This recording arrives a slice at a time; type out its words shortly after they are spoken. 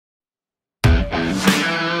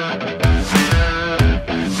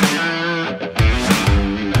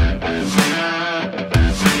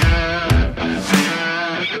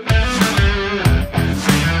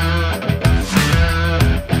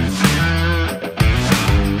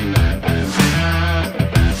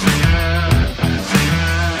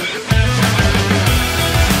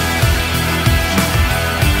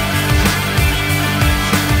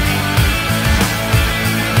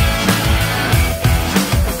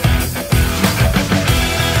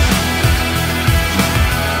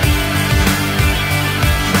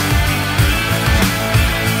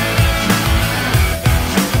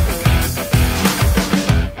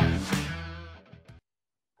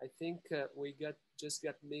We just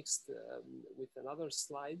got mixed with another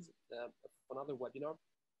slide of another webinar.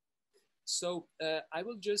 So I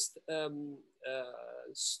will just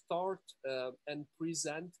start and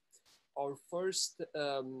present our first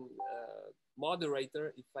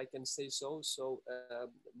moderator, if I can say so. So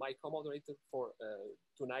my co-moderator for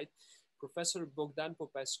tonight, Professor Bogdan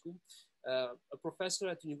Popescu, a professor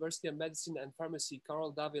at University of Medicine and Pharmacy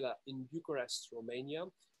Carol Davila in Bucharest, Romania.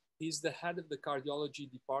 He's the head of the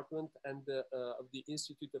cardiology department and of the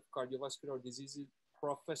Institute of Cardiovascular Diseases,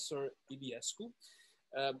 Professor Iliescu.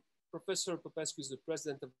 Professor Popescu is the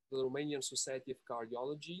president of the Romanian Society of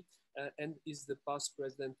Cardiology and is the past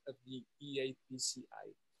president of the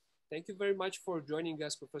EACVI. Thank you very much for joining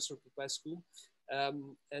us, Professor Popescu,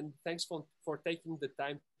 and thanks for taking the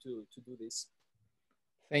time to do this.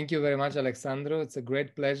 Thank you very much, Alexandru. It's a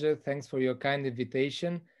great pleasure. Thanks for your kind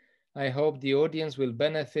invitation. I hope the audience will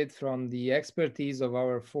benefit from the expertise of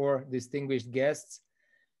our four distinguished guests.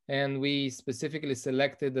 And we specifically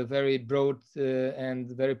selected a very broad and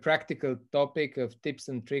very practical topic of tips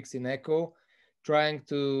and tricks in echo, trying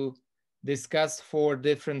to discuss four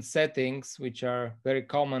different settings, which are very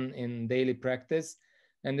common in daily practice.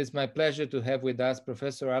 And it's my pleasure to have with us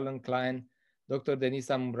Professor Allan Klein, Dr.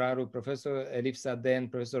 Denisa Muraru, Professor Elif Sade, and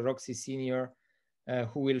Professor Roxy Senior,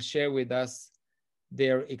 who will share with us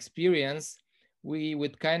their experience. We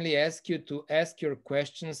would kindly ask you to ask your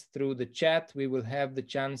questions through the chat. We will have the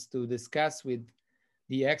chance to discuss with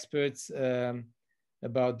the experts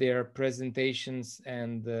about their presentations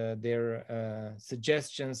and their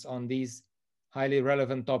suggestions on these highly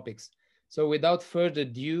relevant topics. So without further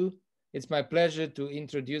ado, it's my pleasure to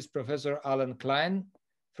introduce Professor Allan Klein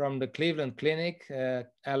from the Cleveland Clinic.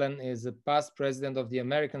 Allan is a past president of the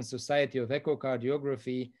American Society of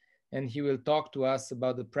Echocardiography, and he will talk to us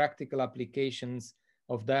about the practical applications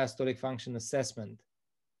of diastolic function assessment.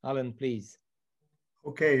 Allan, please.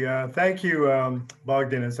 Okay, thank you,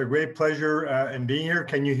 Bogdan. It's a great pleasure in being here.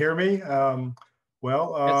 Can you hear me?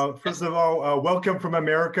 Yes. First of all, welcome from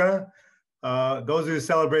America. Those who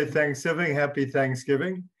celebrate Thanksgiving, happy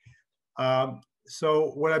Thanksgiving.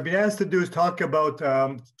 So what I've been asked to do is talk about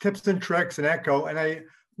tips and tricks in echo, and I'm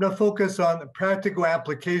going to focus on the practical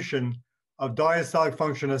application of diastolic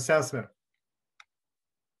function assessment.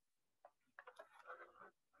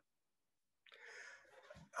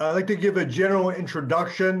 I'd like to give a general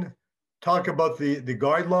introduction, talk about the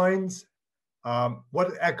guidelines,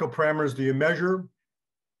 what echo parameters do you measure,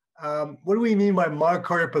 what do we mean by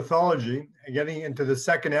myocardial pathology, and getting into the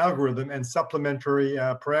second algorithm and supplementary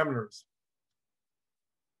parameters.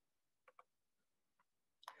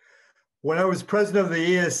 When I was president of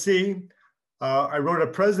the ESC, I wrote a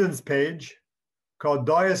president's page called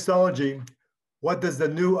Diastology, What Does the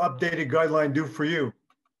New Updated Guideline Do for You?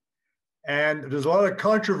 And there's a lot of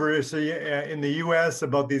controversy in the US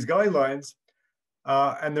about these guidelines,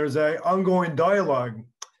 and there's an ongoing dialogue.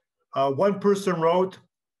 One person wrote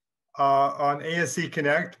on ASC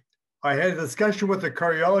Connect, I had a discussion with a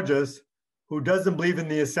cardiologist who doesn't believe in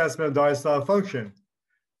the assessment of diastolic function.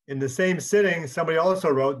 In the same sitting, somebody also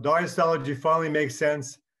wrote, Diastology finally makes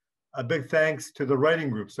sense. A big thanks to the writing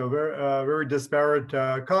group. So very disparate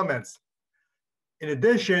comments. In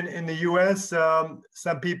addition, in the US,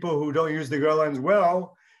 some people who don't use the guidelines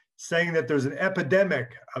well, saying that there's an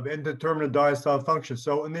epidemic of indeterminate diastolic function.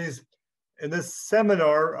 So in this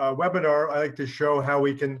seminar, webinar, I like to show how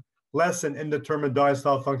we can lessen indeterminate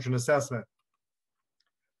diastolic function assessment.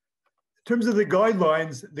 In terms of the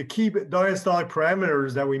guidelines, the key diastolic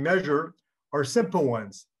parameters that we measure are simple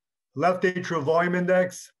ones. Left atrial volume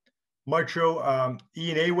index, mitral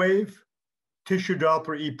E and A wave, tissue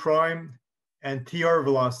Doppler E prime, and TR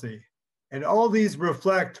velocity. And all these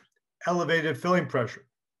reflect elevated filling pressure.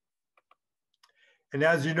 And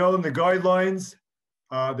as you know in the guidelines,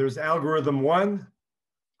 there's algorithm 1,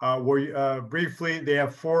 where briefly they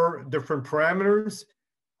have 4 different parameters,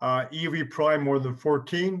 EV prime more than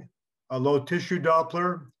 14, a low tissue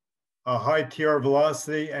Doppler, a high TR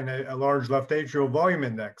velocity, and a large left atrial volume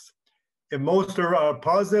index. If most are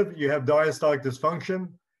positive, you have diastolic dysfunction.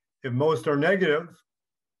 If most are negative,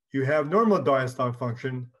 you have normal diastolic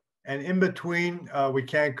function. And in between, we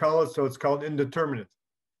can't call it, so it's called indeterminate.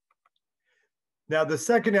 Now, the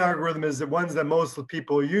second algorithm is the ones that most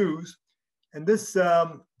people use. And this,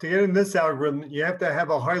 to get in this algorithm, you have to have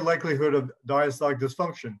a high likelihood of diastolic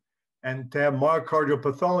dysfunction and to have myocardial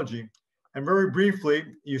pathology. And very briefly,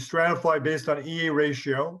 you stratify based on EA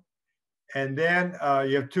ratio. And then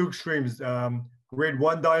you have two extremes, grade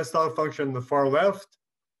 1 diastolic function on the far left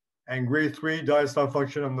and grade 3 diastolic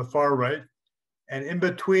function on the far right. And in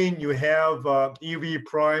between, you have EV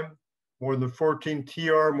prime, more than 14,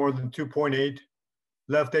 TR more than 2.8,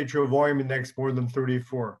 left atrial volume index more than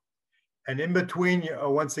 34. And in between,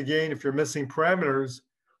 once again, if you're missing parameters,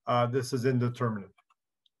 this is indeterminate.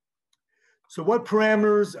 So what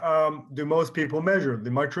parameters do most people measure?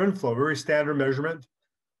 The mitral inflow, very standard measurement,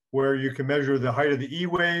 where you can measure the height of the E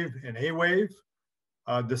wave and A wave,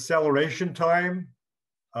 deceleration time,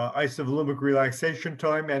 isovolumic relaxation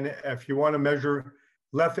time, and if you want to measure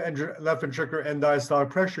left ventricular end diastolic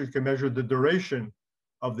pressure, you can measure the duration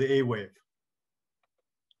of the A wave.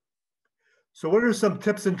 So what are some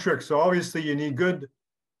tips and tricks? So obviously you need good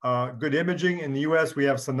imaging. In the US, we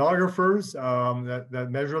have sonographers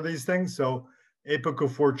that measure these things. So apical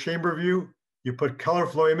 4 chamber view, you put color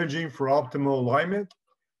flow imaging for optimal alignment.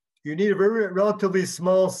 You need a very relatively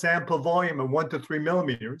small sample volume of 1 to 3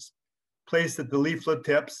 millimeters placed at the leaflet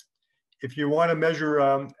tips. If you want to measure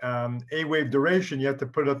A wave duration, you have to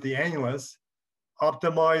put up the annulus,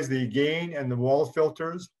 optimize the gain and the wall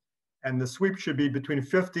filters, and the sweep should be between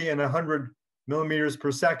 50 and 100 millimeters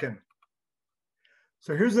per second.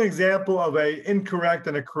 So here's an example of an incorrect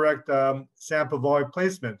and a correct sample volume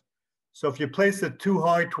placement. So if you place it too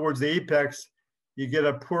high towards the apex, you get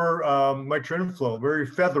a poor mitral inflow, very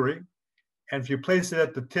feathery. And if you place it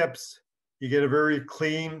at the tips, you get a very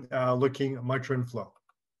clean looking mitral inflow.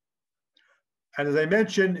 And as I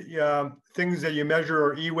mentioned, things that you measure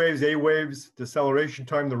are E waves, A waves, deceleration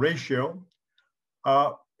time, the ratio.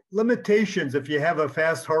 Limitations, if you have a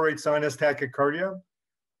fast heart rate sinus tachycardia,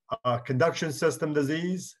 conduction system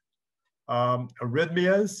disease,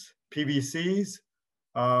 arrhythmias, PVCs,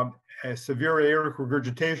 a severe aortic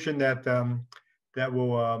regurgitation that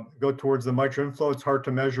will go towards the mitral inflow. It's hard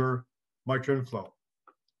to measure mitral inflow.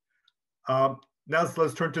 Now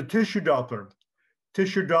let's turn to tissue Doppler.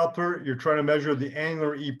 Tissue Doppler, you're trying to measure the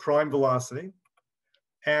annular E prime velocity.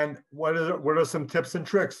 And what are some tips and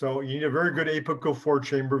tricks? So you need a very good apical 4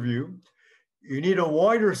 chamber view. You need a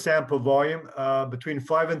wider sample volume between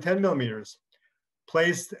 5 and 10 millimeters,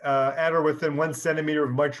 placed at or within 1 centimeter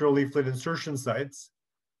of mitral leaflet insertion sites.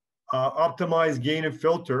 Optimize gain and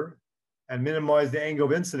filter and minimize the angle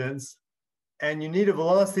of incidence. And you need a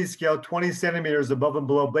velocity scale 20 centimeters above and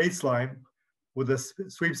below baseline with a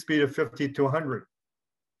sweep speed of 50 to 100.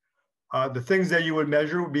 The things that you would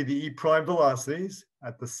measure would be the E prime velocities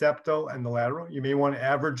at the septal and the lateral. You may want to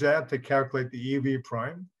average that to calculate the EV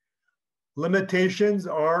prime. Limitations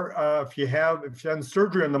are if you've done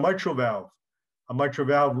surgery on the mitral valve, a mitral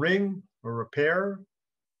valve ring or repair,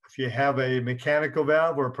 if you have a mechanical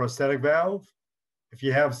valve or a prosthetic valve, if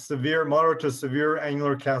you have moderate to severe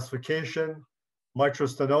annular calcification, mitral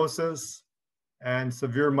stenosis, and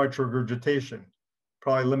severe mitral regurgitation,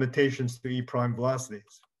 probably limitations to E prime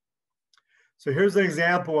velocities. So here's an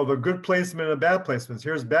example of a good placement and a bad placement.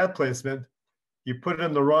 Here's bad placement. You put it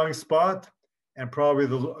in the wrong spot and probably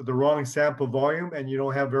the wrong sample volume, and you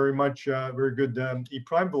don't have very good E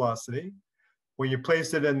prime velocity. When you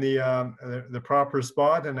place it in the proper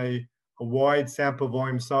spot and a wide sample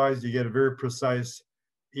volume size, you get a very precise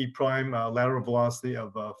E prime lateral velocity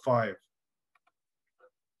of 5.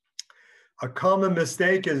 A common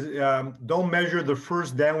mistake is don't measure the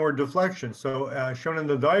first downward deflection. So shown in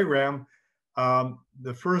the diagram,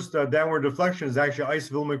 the first downward deflection is actually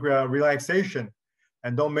isovolumic relaxation,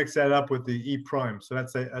 and don't mix that up with the E prime. So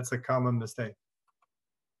that's a common mistake.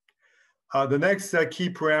 The next key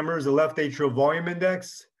parameter is the left atrial volume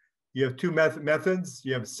index. You have two methods.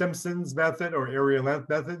 You have Simpson's method or area length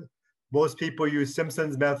method. Most people use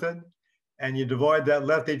Simpson's method, and you divide that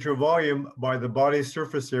left atrial volume by the body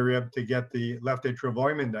surface area to get the left atrial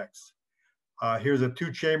volume index. Here's a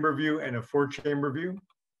 2-chamber view and a 4-chamber view.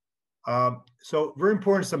 So very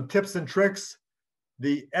important, some tips and tricks.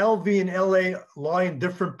 The LV and LA lie in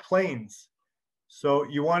different planes. So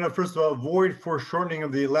you want to, first of all, avoid foreshortening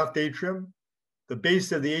of the left atrium. The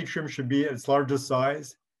base of the atrium should be at its largest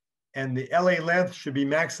size, and the LA length should be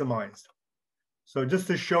maximized. So just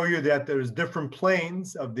to show you that there's different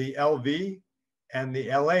planes of the LV and the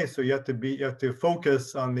LA. So you have to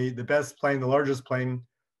focus on the best plane, the largest plane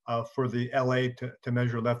for the LA to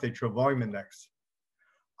measure left atrial volume index.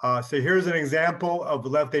 So here's an example of the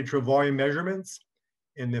left atrial volume measurements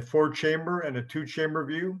in the 4-chamber and a 2-chamber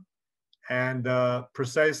view. And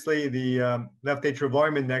precisely the left atrial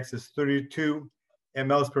volume index is 32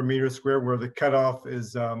 mLs per meter squared, where the cutoff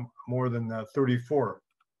is more than 34.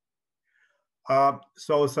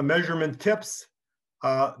 So some measurement tips.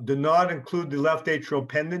 Do not include the left atrial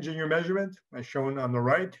appendage in your measurement, as shown on the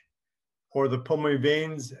right, or the pulmonary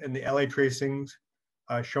veins and the LA tracings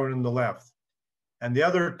shown on the left. And the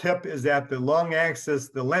other tip is that the long axis,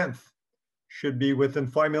 the length, should be within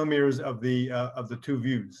 5 millimeters of the two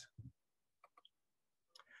views.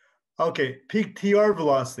 Okay, peak TR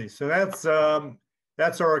velocity. So that's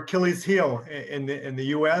our Achilles heel in the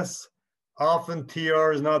US. Often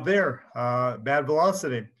TR is not there, bad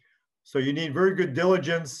velocity. So you need very good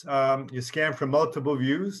diligence. You scan from multiple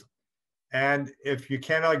views. And if you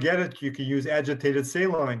cannot get it, you can use agitated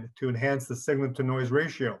saline to enhance the signal to noise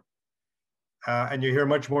ratio. And you hear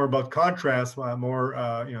much more about contrast,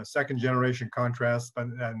 more second generation contrast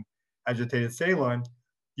than agitated saline.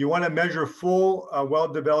 You want to measure full,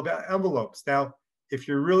 well-developed envelopes. Now, if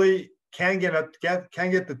you really can get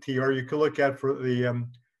the TR, you could look at for the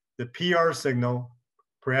PR signal,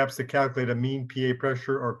 perhaps to calculate a mean PA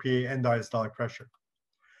pressure or PA end diastolic pressure.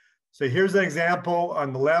 So here's an example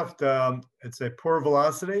on the left. It's a poor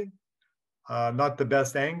velocity, not the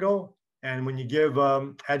best angle. And when you give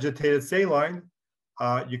agitated saline,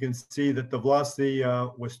 you can see that the velocity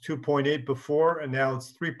was 2.8 before, and now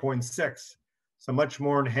it's 3.6. So much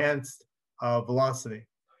more enhanced velocity.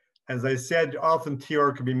 As I said, often TR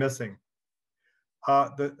could be missing.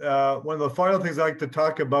 One of the final things I like to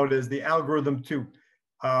talk about is the algorithm 2.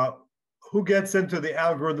 Who gets into the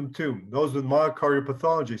algorithm 2? Those with myocardial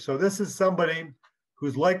pathology. So this is somebody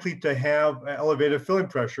who's likely to have elevated filling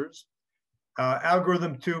pressures.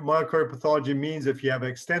 Algorithm 2 myocardial pathology means if you have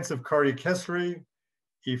extensive cardiac history,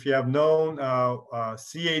 if you have known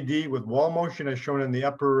CAD with wall motion as shown in the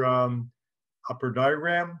upper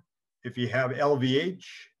diagram, if you have LVH,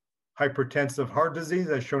 hypertensive heart disease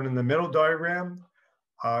as shown in the middle diagram,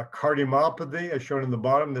 cardiomyopathy as shown in the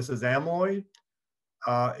bottom, this is amyloid.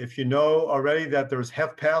 If you know already that there's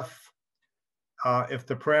HFpEF, if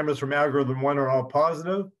the parameters from algorithm 1 are all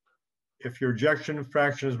positive, if your ejection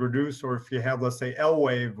fraction is reduced, or if you have, let's say, L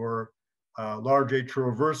wave or large atrial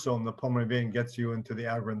reversal in the pulmonary vein, gets you into the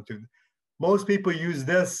algorithm 2. Most people use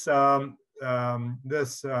this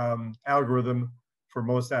algorithm for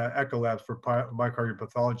most echo labs for myocardial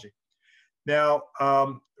pathology. Now,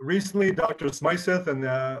 recently, Dr. Smythe and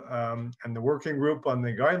the working group on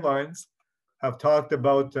the guidelines have talked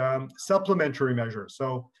about supplementary measures.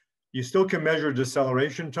 So you still can measure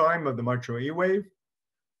deceleration time of the mitral E wave.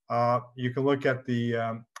 You can look at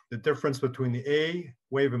the difference between the A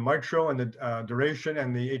wave and mitral and the duration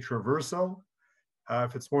and the atrial reversal.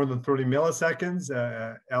 If it's more than 30 milliseconds,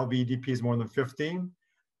 LVEDP is more than 15.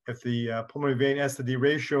 If the pulmonary vein S to D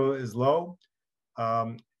ratio is low,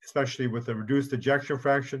 especially with a reduced ejection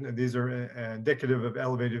fraction, and these are indicative of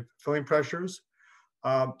elevated filling pressures.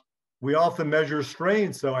 We often measure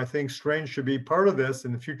strain, so I think strain should be part of this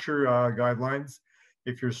in the future guidelines.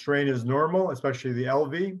 If your strain is normal, especially the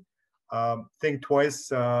LV, think twice,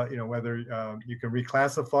 whether you can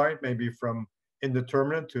reclassify it, maybe from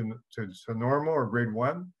indeterminate to normal or grade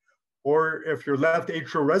 1. Or if your left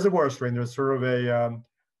atrial reservoir strain, there's sort of an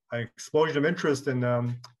explosion of interest in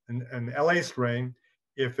LA strain.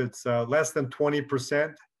 If it's less than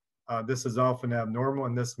 20%, this is often abnormal,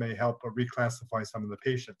 and this may help reclassify some of the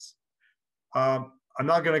patients. I'm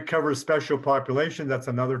not going to cover special population, that's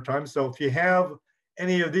another time. So if you have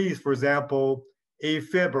any of these, for example,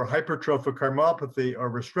 AFib or hypertrophic cardiomyopathy or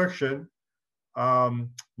restriction,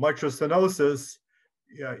 mitral stenosis,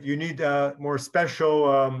 you need more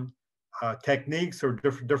special techniques or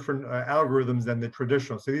different algorithms than the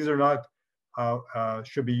traditional. So these are not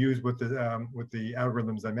should be used with the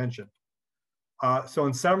algorithms I mentioned. So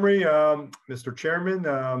in summary, Mr. Chairman,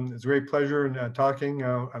 it's a great pleasure in talking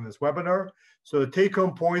on this webinar. So the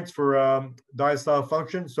take-home points for diastolic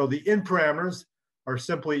function. So the in parameters are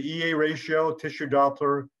simply EA ratio, tissue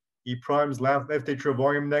Doppler, E primes, left atrial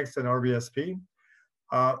volume index, and RVSP.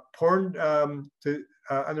 Important to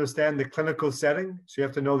understand the clinical setting. So you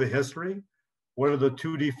have to know the history. What are the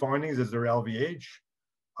 2D findings? Is there LVH?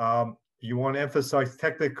 You want to emphasize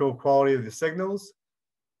technical quality of the signals.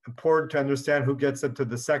 Important to understand who gets into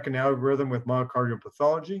the second algorithm with myocardial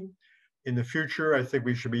pathology. In the future, I think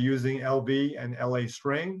we should be using LV and LA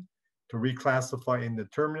strain to reclassify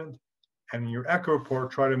indeterminate. and in your echo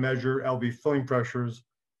report, try to measure LV filling pressures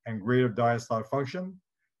and grade of diastolic function.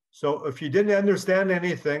 So if you didn't understand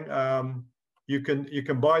anything, you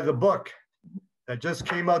can buy the book that just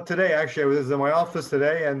came out today. Actually, I was in my office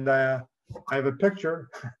today, and I have a picture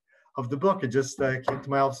of the book. It just came to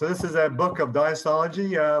my office. So this is a book of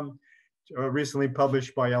diastology recently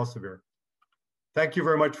published by Elsevier. Thank you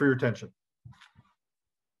very much for your attention.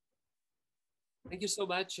 Thank you so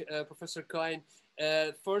much, Professor Klein.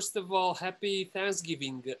 First of all, happy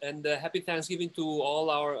Thanksgiving, and happy Thanksgiving to all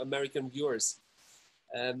our American viewers.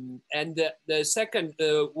 The second,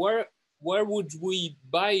 where would we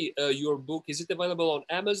buy your book? Is it available on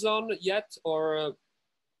Amazon yet, or?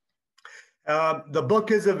 The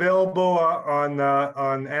book is available on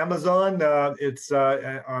Amazon. It's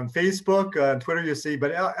on Facebook, Twitter. You see,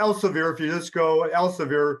 but Elsevier, if you just go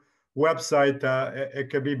Elsevier website, it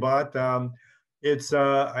can be bought. It's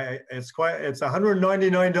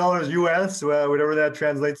 $199 US, whatever that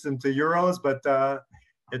translates into euros. But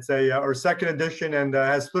it's our second edition, and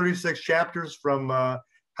has 36 chapters from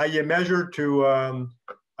how you measure to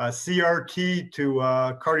CRT to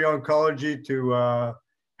cardio-oncology to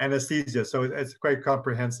anesthesia. So it's quite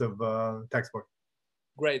comprehensive textbook.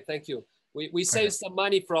 Great, thank you. We saved some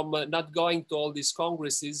money from not going to all these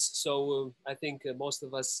congresses, so I think most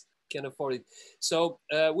of us can afford it. So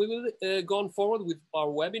we will go on forward with our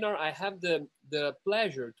webinar. I have the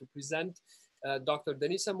pleasure to present Dr.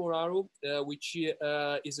 Denisa Muraru, which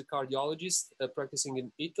is a cardiologist practicing in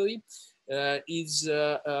Italy, is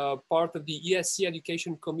part of the ESC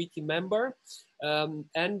Education Committee member,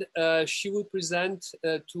 and she will present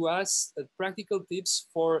to us practical tips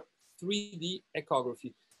for 3D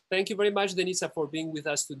echography. Thank you very much, Denisa, for being with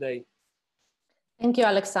us today. Thank you,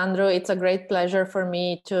 Alexandru. It's a great pleasure for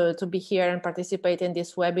me to be here and participate in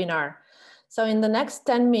this webinar. So in the next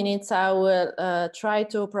 10 minutes, I will try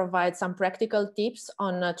to provide some practical tips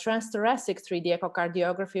on transthoracic 3D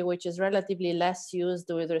echocardiography, which is relatively less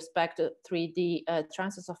used with respect to 3D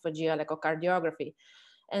transesophageal echocardiography.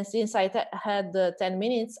 And since I had 10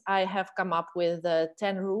 minutes, I have come up with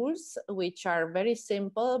 10 rules, which are very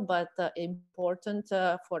simple, but important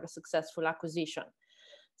for a successful acquisition.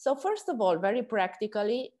 So first of all, very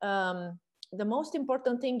practically, the most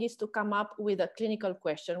important thing is to come up with a clinical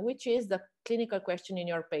question, which is the clinical question in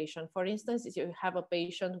your patient. For instance, if you have a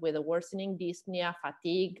patient with a worsening dyspnea,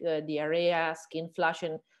 fatigue, diarrhea, skin flush,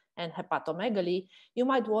 and hepatomegaly, you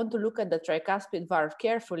might want to look at the tricuspid valve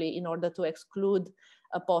carefully in order to exclude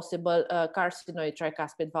a possible carcinoid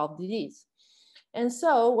tricuspid valve disease. And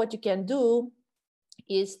so what you can do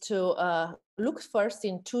is to look first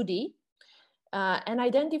in 2D, and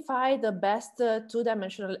identify the best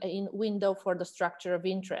two-dimensional window for the structure of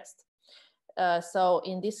interest. So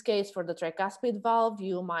in this case, for the tricuspid valve,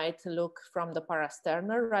 you might look from the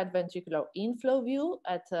parasternal right ventricular inflow view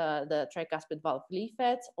at the tricuspid valve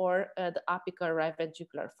leaflets, or the apical right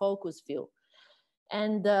ventricular focus view.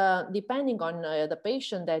 And depending on the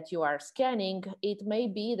patient that you are scanning, it may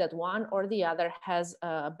be that one or the other has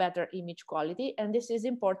a better image quality. And this is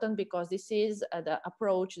important because this is the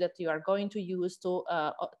approach that you are going to use to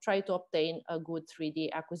try to obtain a good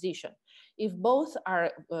 3D acquisition. If both are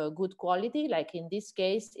good quality, like in this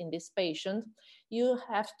case, in this patient, you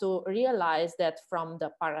have to realize that from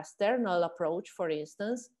the parasternal approach, for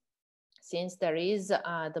instance, since there is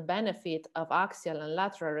the benefit of axial and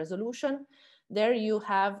lateral resolution, there you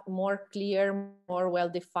have more clear, more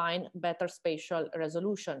well-defined, better spatial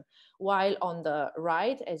resolution. While on the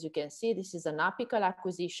right, as you can see, this is an apical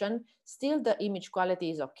acquisition. Still the image quality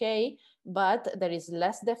is okay, but there is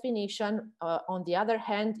less definition. On the other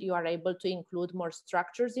hand, you are able to include more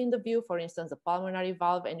structures in the view, for instance, the pulmonary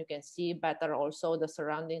valve, and you can see better also the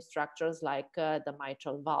surrounding structures like the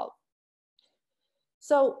mitral valve.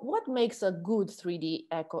 So what makes a good 3D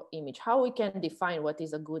echo image? How we can define what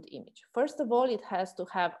is a good image? First of all, it has to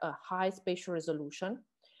have a high spatial resolution,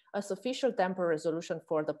 a sufficient temporal resolution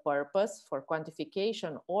for the purpose, for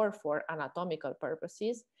quantification or for anatomical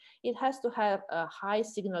purposes. It has to have a high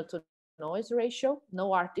signal to noise ratio,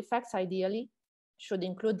 no artifacts ideally, should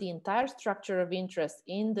include the entire structure of interest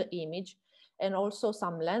in the image, and also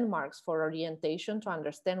some landmarks for orientation to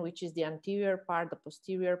understand which is the anterior part, the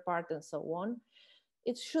posterior part, and so on.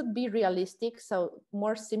 It should be realistic, so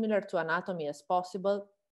more similar to anatomy as possible,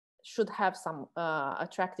 should have some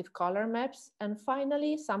attractive color maps. And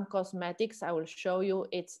finally, some cosmetics. I will show you,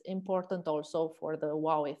 it's important also for the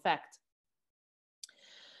wow effect.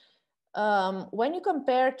 When you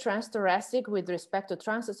compare transthoracic with respect to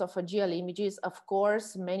transesophageal images, of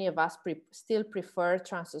course, many of us still prefer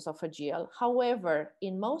transesophageal. However,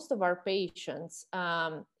 in most of our patients,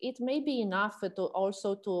 it may be enough to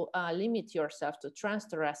also limit yourself to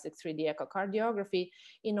transthoracic 3D echocardiography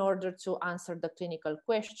in order to answer the clinical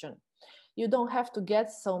question. You don't have to get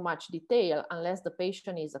so much detail unless the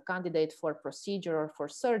patient is a candidate for procedure or for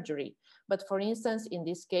surgery. But for instance, in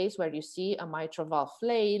this case where you see a mitral valve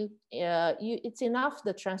flail, it's enough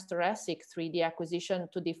the transthoracic 3D acquisition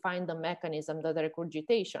to define the mechanism of the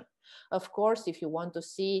regurgitation. Of course, if you want to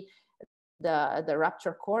see the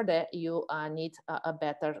rupture chordae, you need a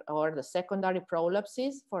better, or the secondary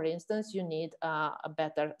prolapses, for instance, you need a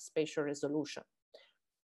better spatial resolution.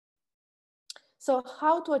 So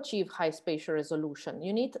how to achieve high spatial resolution?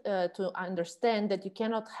 You need to understand that you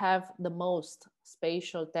cannot have the most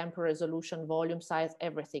spatial, temporal resolution, volume, size,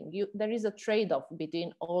 everything. There is a trade-off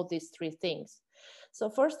between all these three things. So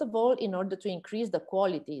first of all, in order to increase the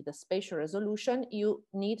quality, the spatial resolution, you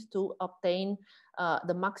need to obtain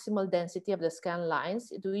the maximal density of the scan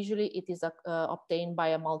lines. Usually it is obtained by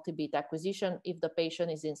a multi-bit acquisition if the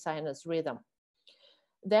patient is in sinus rhythm.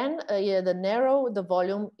 Then the narrow the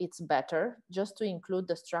volume, it's better, just to include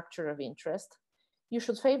the structure of interest. You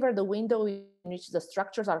should favor the window in which the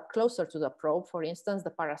structures are closer to the probe. For instance,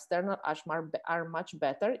 the parasternal are much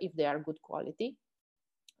better if they are good quality.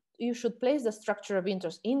 You should place the structure of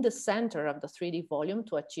interest in the center of the 3D volume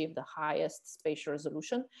to achieve the highest spatial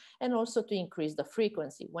resolution and also to increase the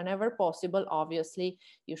frequency. Whenever possible, obviously,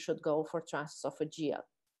 you should go for transesophageal.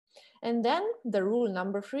 And then the rule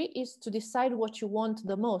number 3 is to decide what you want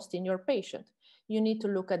the most in your patient. You need to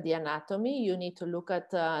look at the anatomy, you need to look at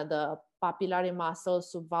the papillary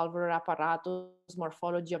muscles, subvalvular apparatus,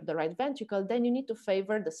 morphology of the right ventricle, then you need to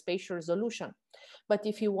favor the spatial resolution. But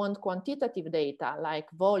if you want quantitative data like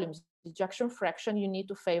volumes, ejection fraction, you need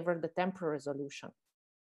to favor the temporal resolution.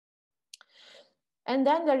 And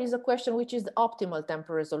then there is a question, which is the optimal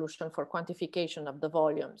temporal resolution for quantification of the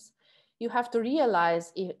volumes. You have to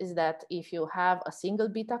realize is that if you have a single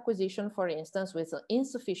bit acquisition, for instance, with an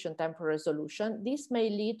insufficient temporal resolution, this may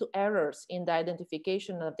lead to errors in the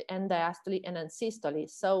identification of the end diastole and end systole.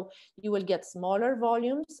 So you will get smaller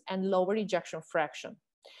volumes and lower ejection fraction.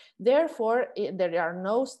 Therefore, there are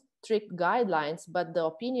no strict guidelines, but the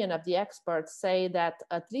opinion of the experts say that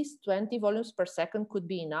at least 20 volumes per second could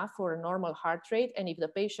be enough for a normal heart rate. And if the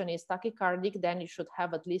patient is tachycardic, then you should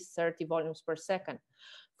have at least 30 volumes per second.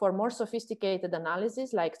 For more sophisticated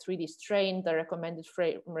analysis like 3D strain, the recommended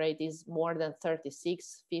frame rate is more than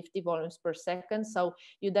 36, 50 volumes per second. So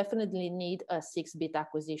you definitely need a 6-bit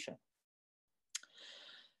acquisition.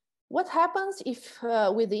 What happens if,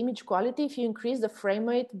 with the image quality, if you increase the frame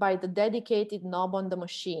rate by the dedicated knob on the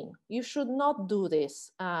machine? You should not do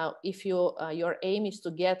this if your aim is to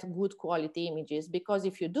get good quality images, because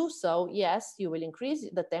if you do so, yes, you will increase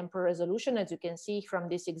the temporal resolution, as you can see from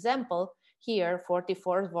this example here,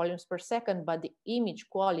 44 volumes per second, but the image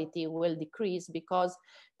quality will decrease because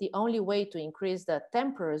the only way to increase the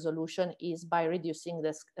temporal resolution is by reducing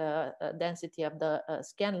the density of the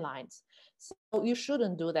scan lines. So you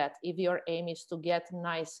shouldn't do that if your aim is to get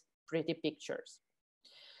nice, pretty pictures.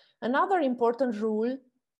 Another important rule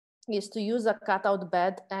is to use a cutout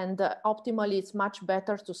bed, and optimally it's much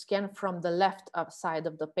better to scan from the left side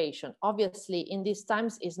of the patient. Obviously in these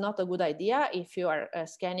times is not a good idea if you are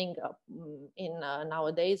scanning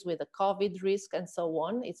nowadays with a COVID risk and so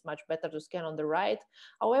on. It's much better to scan on the right.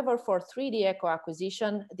 However, for 3D echo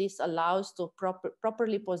acquisition, this allows to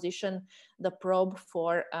properly position the probe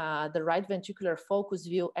for the right ventricular focus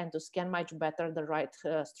view and to scan much better the right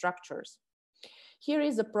structures. Here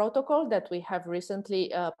is a protocol that we have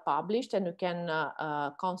recently published, and you can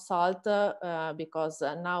consult because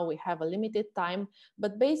now we have a limited time.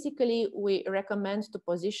 But basically, we recommend to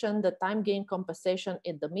position the time gain compensation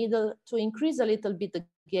in the middle to increase a little bit the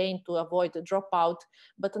gain to avoid the dropout,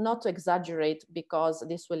 but not to exaggerate because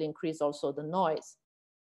this will increase also the noise.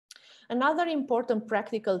 Another important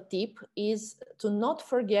practical tip is to not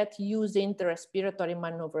forget using the respiratory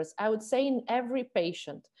maneuvers. I would say in every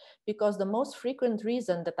patient, because the most frequent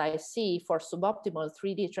reason that I see for suboptimal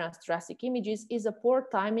 3D transthoracic images is a poor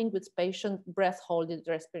timing with patient breath-holding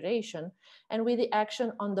respiration and with the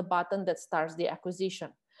action on the button that starts the acquisition.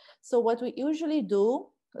 So what we usually do,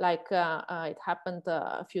 like it happened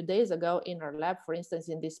a few days ago in our lab, for instance,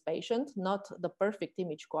 in this patient, not the perfect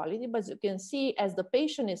image quality, but you can see as the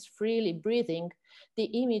patient is freely breathing, the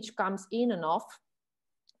image comes in and off.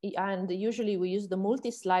 And usually we use the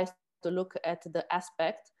multi-slice to look at the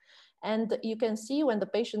aspect. And you can see when the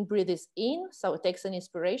patient breathes in, so it takes an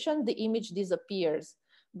inspiration, the image disappears.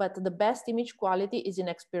 but the best image quality is in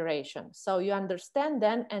expiration. So you understand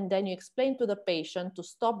then, and then you explain to the patient to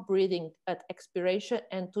stop breathing at expiration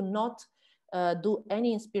and to not do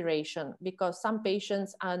any inspiration, because some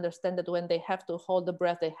patients understand that when they have to hold the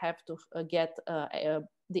breath, they have to get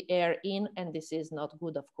the air in, and this is not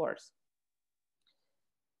good, of course.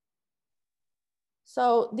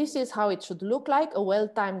 So this is how it should look like, a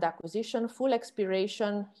well-timed acquisition, full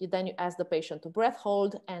expiration. Then you ask the patient to breath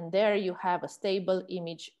hold, and there you have a stable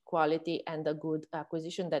image quality and a good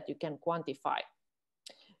acquisition that you can quantify.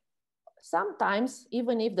 Sometimes,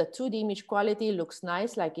 even if the 2D image quality looks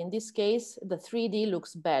nice, like in this case, the 3D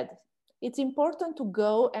looks bad. It's important to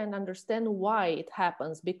go and understand why it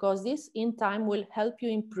happens, because this in time will help you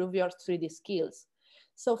improve your 3D skills.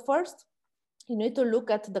 So first, you need to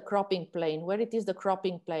look at the cropping plane. Where it is the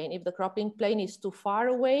cropping plane? If the cropping plane is too far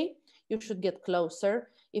away, you should get closer.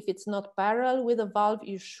 If it's not parallel with the valve,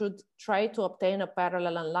 you should try to obtain a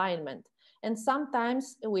parallel alignment. And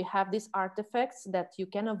sometimes we have these artifacts that you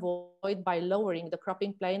can avoid by lowering the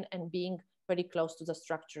cropping plane and being very close to the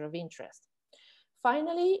structure of interest.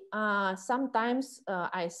 Finally, sometimes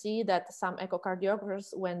I see that some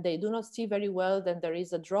echocardiographers, when they do not see very well, then there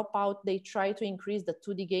is a dropout, they try to increase the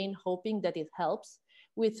 2D gain, hoping that it helps.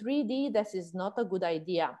 With 3D, this is not a good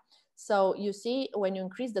idea. So you see, when you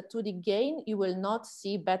increase the 2D gain, you will not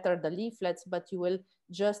see better the leaflets, but you will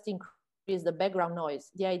just increase the background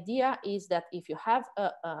noise. The idea is that if you have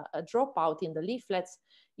a dropout in the leaflets,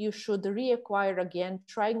 you should reacquire again,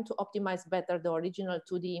 trying to optimize better the original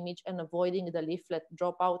 2D image and avoiding the leaflet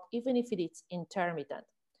dropout, even if it is intermittent.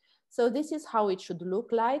 So this is how it should look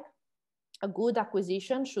like. A good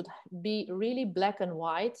acquisition should be really black and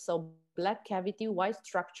white, so black cavity, white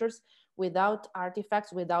structures without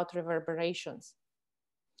artifacts, without reverberations.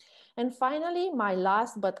 And finally, my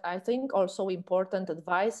last, but I think also important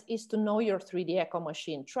advice is to know your 3D echo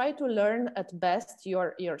machine. Try to learn at best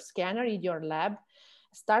your scanner in your lab.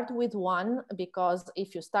 Start with one, because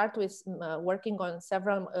if you start with working on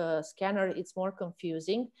several scanners, it's more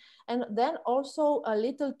confusing. And then also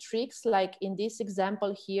little tricks like in this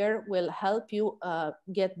example here will help you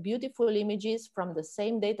get beautiful images from the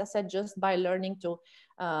same data set just by learning to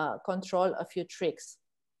control a few tricks.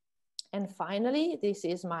 And finally, this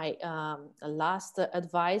is my last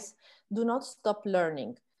advice: do not stop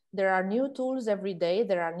learning. There are new tools every day,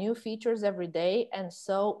 there are new features every day. And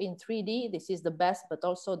so in 3D, this is the best, but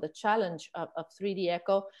also the challenge of 3D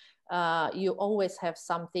echo, you always have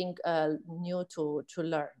something new to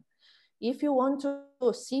learn. If you want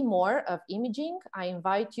to see more of imaging, I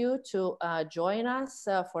invite you to join us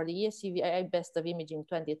for the EACVI Best of Imaging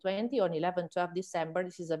 2020 on 11-12 December.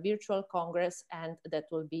 This is a virtual congress, and that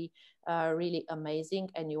will be really amazing.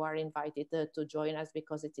 And you are invited to join us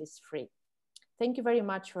because it is free. Thank you very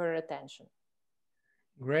much for your attention.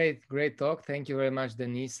 Great, great talk. Thank you very much,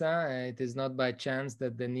 Denisa. It is not by chance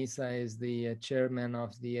that Denisa is the chairman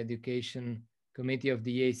of the Education Committee of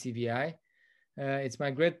the EACVI. It's my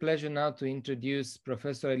great pleasure now to introduce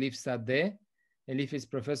Professor Elif Sade. Elif is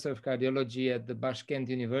Professor of Cardiology at the Baskent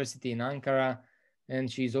University in Ankara,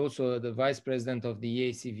 and she's also the Vice President of the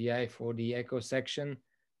EACVI for the Echo section.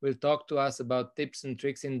 Will talk to us about tips and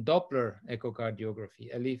tricks in Doppler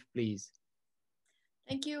echocardiography. Elif, please.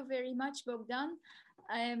 Thank you very much, Bogdan.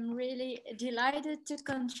 I am really delighted to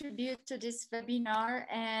contribute to this webinar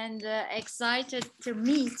and excited to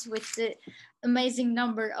meet with the amazing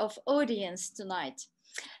number of audience tonight.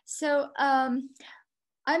 So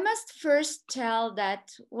I must first tell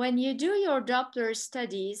that when you do your Doppler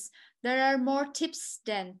studies, there are more tips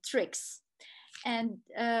than tricks. And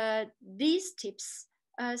these tips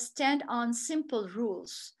stand on simple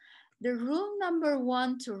rules. The rule number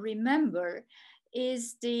one to remember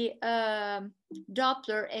is the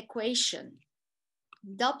Doppler equation.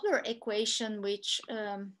 Doppler equation, which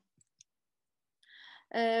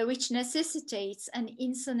necessitates an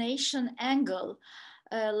insonation angle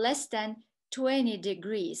less than 20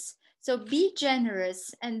 degrees. So be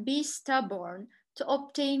generous and be stubborn to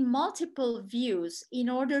obtain multiple views in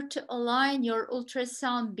order to align your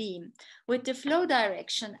ultrasound beam with the flow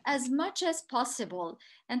direction as much as possible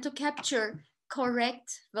and to capture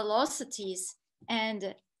correct velocities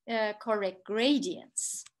and correct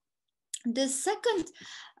gradients. The second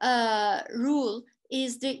rule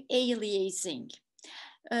is the aliasing.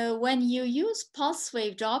 When you use pulse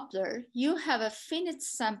wave Doppler, you have a finite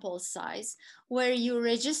sample size where you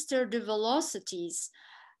register the velocities,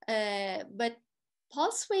 but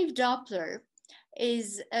pulse wave Doppler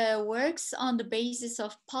works on the basis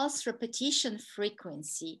of pulse repetition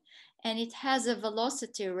frequency, and it has a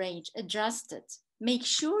velocity range adjusted. Make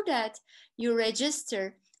sure that you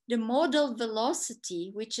register the modal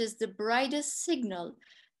velocity, which is the brightest signal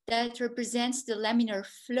that represents the laminar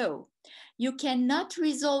flow. You cannot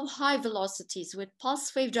resolve high velocities with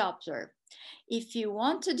pulse wave Doppler. If you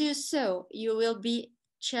want to do so, you will be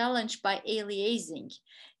challenged by aliasing.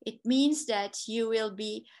 It means that you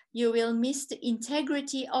will miss the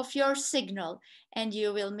integrity of your signal and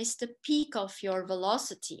you will miss the peak of your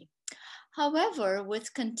velocity. However,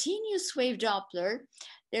 with continuous wave Doppler,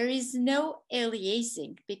 there is no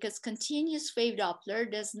aliasing because continuous wave Doppler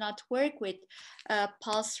does not work with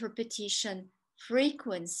pulse repetition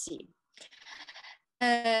frequency.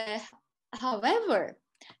 However,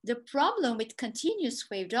 the problem with continuous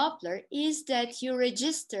wave Doppler is that you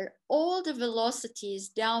register all the velocities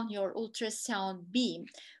down your ultrasound beam,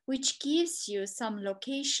 which gives you some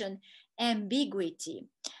location ambiguity.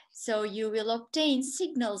 So you will obtain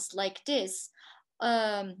signals like this,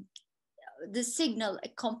 the signal, a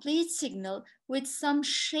complete signal with some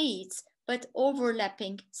shades, but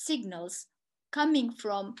overlapping signals coming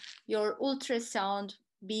from your ultrasound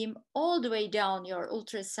beam all the way down your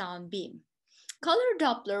ultrasound beam. Color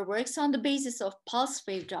Doppler works on the basis of pulse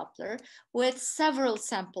wave Doppler with several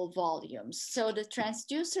sample volumes. So the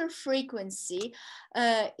transducer frequency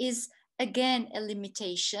is again a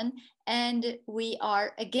limitation, and we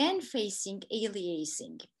are again facing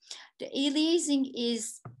aliasing. The aliasing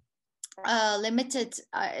is limited,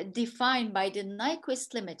 defined by the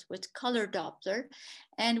Nyquist limit with color Doppler,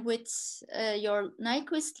 and with your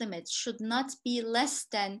Nyquist limit should not be less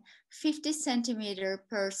than 50 centimeter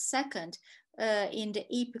per second in the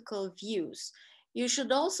apical views. You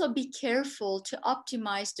should also be careful to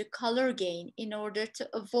optimize the color gain in order to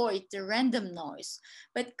avoid the random noise.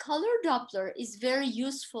 But color Doppler is very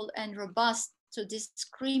useful and robust to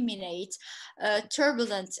discriminate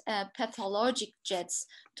turbulent pathologic jets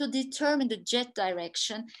to determine the jet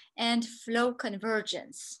direction and flow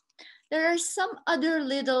convergence. There are some other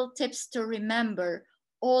little tips to remember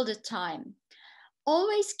all the time.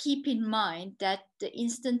 Always keep in mind that the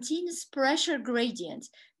instantaneous pressure gradient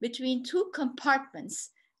between two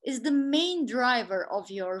compartments is the main driver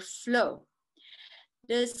of your flow.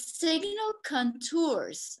 The signal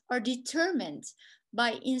contours are determined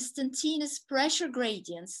by instantaneous pressure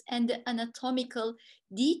gradients and the anatomical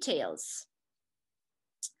details.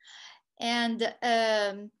 And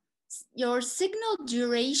your signal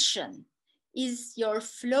duration is your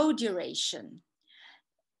flow duration.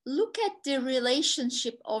 Look at the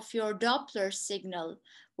relationship of your Doppler signal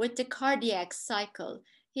with the cardiac cycle.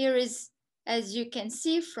 Here is, as you can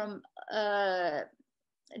see from,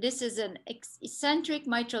 this is an eccentric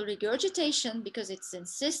mitral regurgitation because it's in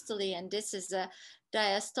systole, and this is a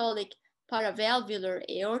diastolic paravalvular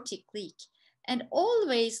aortic leak. And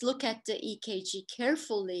always look at the EKG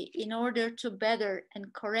carefully in order to better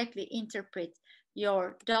and correctly interpret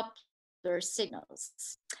your Doppler signals.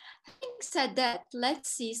 Having said that, let's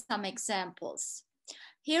see some examples.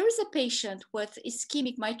 Here is a patient with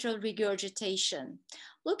ischemic mitral regurgitation.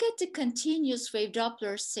 Look at the continuous wave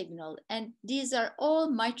Doppler signal, and these are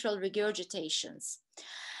all mitral regurgitations.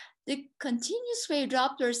 The continuous wave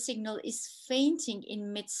Doppler signal is fainting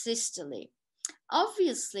in mid-systole.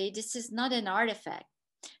 Obviously, this is not an artifact,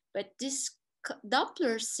 but this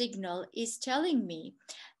Doppler signal is telling me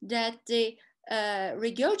that the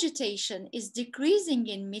regurgitation is decreasing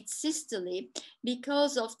in mid-systole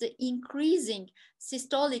because of the increasing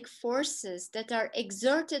systolic forces that are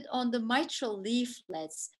exerted on the mitral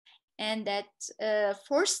leaflets and that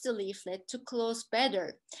force the leaflet to close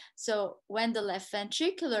better. So when the left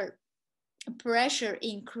ventricular pressure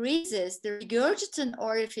increases, the regurgitant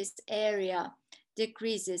orifice area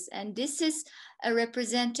decreases, and this is a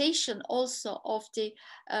representation also of the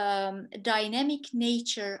dynamic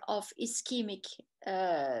nature of ischemic,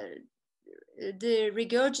 the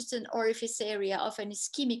regurgitant orifice area of an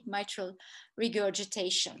ischemic mitral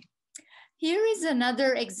regurgitation. Here is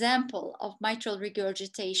another example of mitral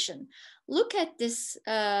regurgitation. Look at this,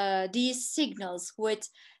 these signals with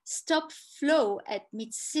stop flow at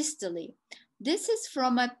mid-systole. This is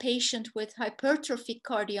from a patient with hypertrophic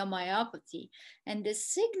cardiomyopathy, and the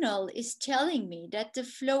signal is telling me that the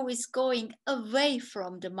flow is going away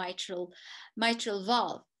from the mitral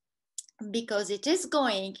valve because it is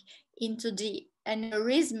going into the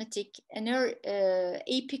aneurysmatic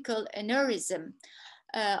apical aneurysm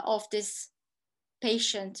of this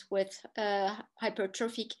patient with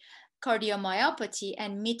hypertrophic cardiomyopathy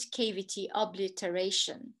and mid-cavity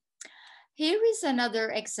obliteration. Here is another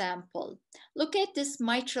example. Look at this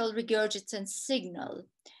mitral regurgitant signal.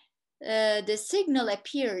 The signal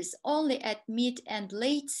appears only at mid and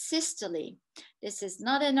late systole. This is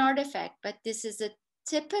not an artifact, but this is a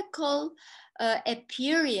typical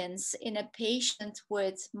appearance in a patient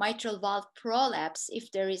with mitral valve prolapse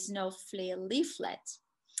if there is no flail leaflet.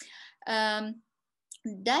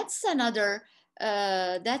 That's another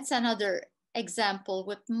example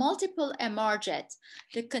with multiple MR jets.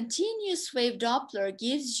 The continuous wave Doppler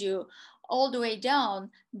gives you all the way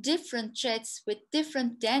down different jets with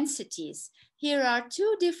different densities. Here are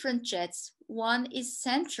two different jets. One is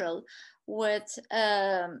central with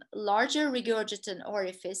larger regurgitant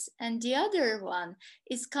orifice, and the other one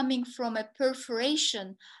is coming from a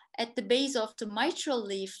perforation at the base of the mitral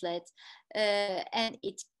leaflet, and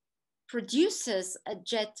it produces a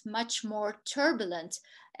jet much more turbulent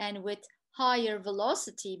and with higher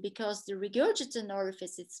velocity because the regurgitant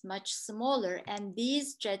orifice is much smaller, and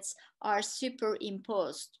these jets are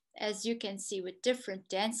superimposed, as you can see, with different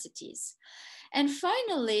densities. And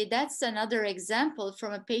finally, that's another example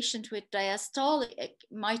from a patient with diastolic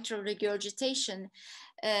mitral regurgitation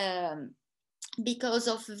because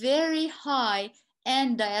of very high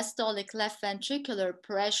end diastolic left ventricular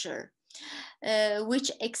pressure, which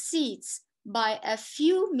exceeds by a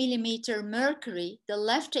few millimeter mercury the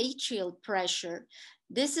left atrial pressure.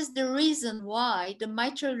 This is the reason why the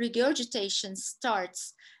mitral regurgitation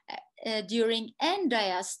starts during end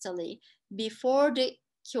diastole before the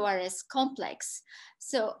QRS complex.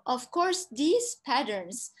 So of course, these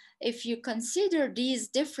patterns, if you consider these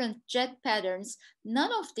different jet patterns,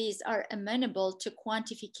 none of these are amenable to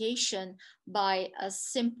quantification by a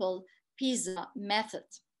simple PISA method.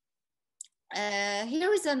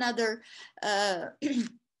 Here is another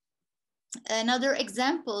another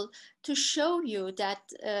example to show you that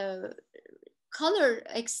color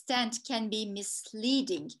extent can be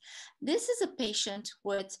misleading. This is a patient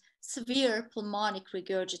with severe pulmonic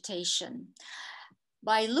regurgitation.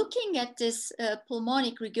 By looking at this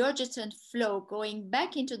pulmonic regurgitant flow going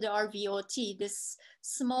back into the RVOT, this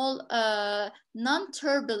small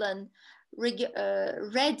non-turbulent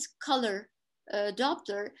red color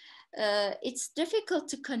Doppler, it's difficult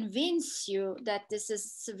to convince you that this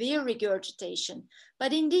is severe regurgitation,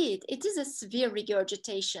 but indeed it is a severe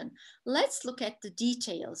regurgitation. Let's look at the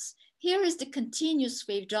details. Here is the continuous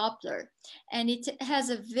wave Doppler, and it has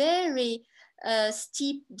a very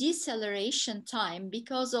steep deceleration time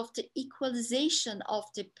because of the equalization of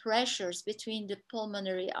the pressures between the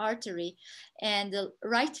pulmonary artery and the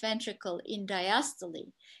right ventricle in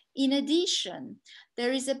diastole. In addition,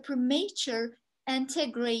 there is a premature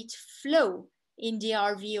antegrade flow in the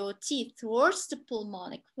RVOT towards the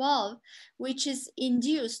pulmonic valve, which is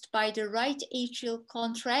induced by the right atrial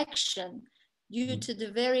contraction due to the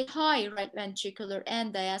very high right ventricular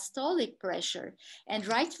end diastolic pressure. And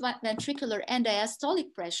right ventricular end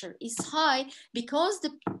diastolic pressure is high because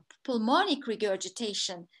the pulmonic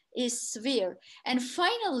regurgitation is severe. And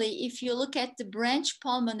finally, if you look at the branch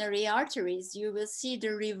pulmonary arteries, you will see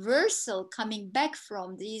the reversal coming back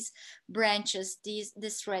from these branches,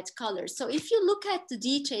 this red color. So if you look at the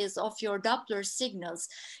details of your Doppler signals,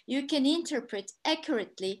 you can interpret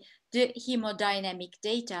accurately the hemodynamic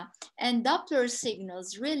data, and Doppler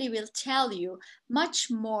signals really will tell you much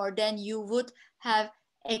more than you would have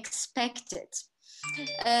expected.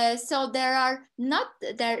 So there are not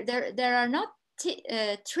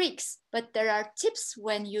tricks, but there are tips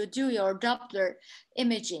when you do your Doppler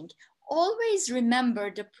imaging. Always remember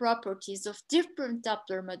the properties of different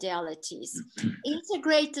Doppler modalities.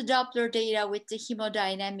 Integrate the Doppler data with the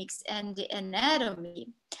hemodynamics and the anatomy.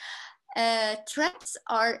 Traps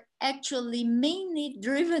are actually mainly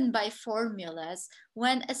driven by formulas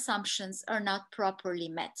when assumptions are not properly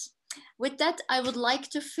met. With that, I would like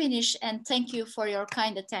to finish and thank you for your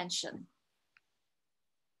kind attention.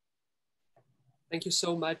 Thank you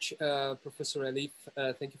so much, Professor Elif.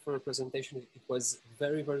 Thank you for your presentation. It was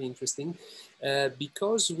very, very interesting.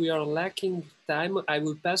 Because we are lacking time, I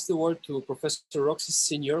will pass the word to Professor Roxy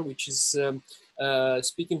Senior, which is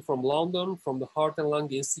speaking from London, from the Heart and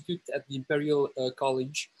Lung Institute at the Imperial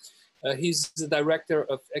College. He's the director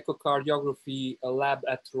of Echocardiography lab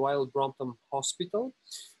at Royal Brompton Hospital.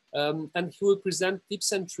 And he will present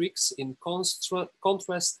tips and tricks in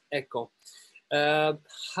contrast echo.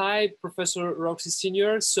 Hi, Professor Roxy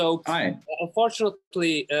Senior. So, hi.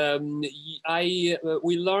 Unfortunately,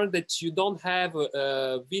 we learned that you don't have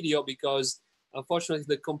a video because, unfortunately,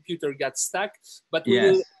 the computer got stuck. But we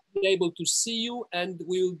will be able to see you, and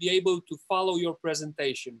we will be able to follow your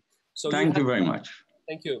presentation. So, thank you very much.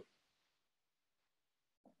 Thank you.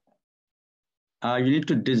 You need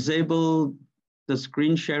to disable the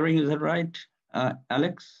screen sharing. Is that right,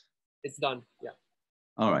 Alex? It's done. Yeah.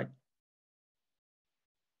 All right.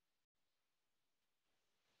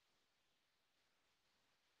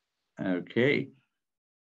 Okay.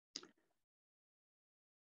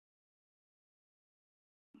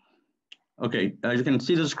 Okay, you can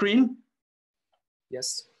see the screen?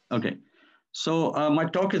 Yes. Okay, so my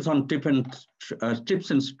talk is on tips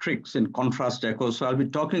and tricks in contrast echo. So I'll be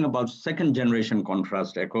talking about second generation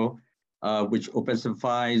contrast echo, which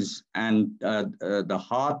opacifies the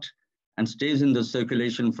heart and stays in the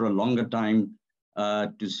circulation for a longer time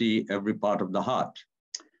to see every part of the heart.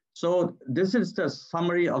 So this is the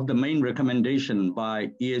summary of the main recommendation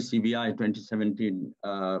by EACVI 2017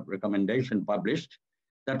 recommendation published,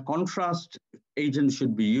 that contrast agents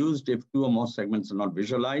should be used if 2 or more segments are not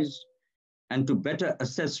visualized, and to better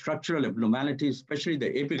assess structural abnormalities, especially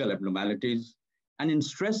the apical abnormalities. And in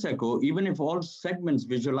stress echo, even if all segments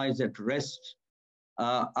visualized at rest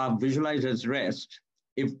are visualized as rest,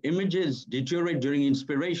 if images deteriorate during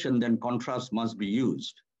inspiration, then contrast must be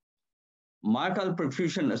used. Myocardial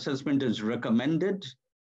perfusion assessment is recommended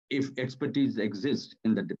if expertise exists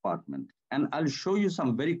in the department. And I'll show you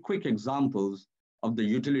some very quick examples of the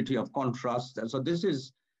utility of contrast. So this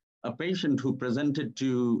is a patient who presented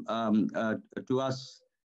to us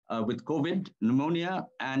with COVID pneumonia,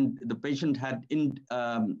 and the patient had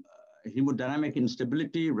hemodynamic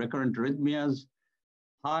instability, recurrent arrhythmias,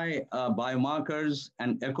 high biomarkers,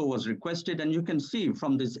 and echo was requested. And you can see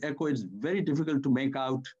from this echo, it's very difficult to make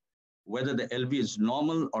out whether the LV is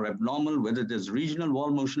normal or abnormal, whether there's regional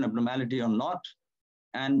wall motion abnormality or not.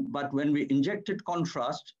 But when we injected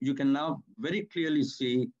contrast, you can now very clearly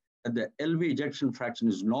see that the LV ejection fraction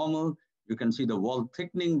is normal. You can see the wall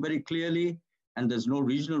thickening very clearly, and there's no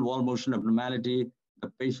regional wall motion abnormality.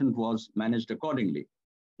 The patient was managed accordingly.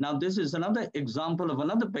 Now, this is another example of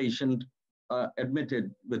another patient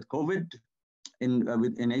admitted with COVID in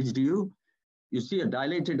HDU. You see a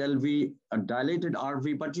dilated LV, a dilated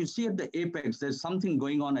RV, but you see at the apex, there's something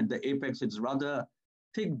going on at the apex. It's rather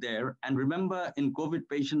thick there. And remember, in COVID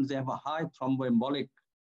patients, they have a high thromboembolic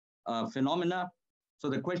phenomena. So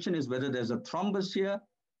the question is whether there's a thrombus here.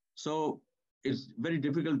 So it's very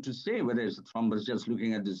difficult to say whether it's a thrombus just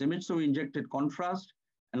looking at this image. So we injected contrast,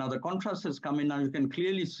 and now the contrast has come in. Now you can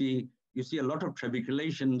clearly see, you see a lot of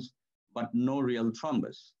trabeculations, but no real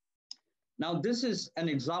thrombus. Now this is an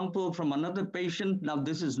example from another patient. Now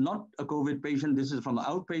this is not a COVID patient. This is from an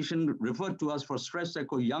outpatient referred to us for stress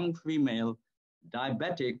echo, young female,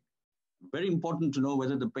 diabetic. Very important to know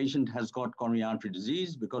whether the patient has got coronary artery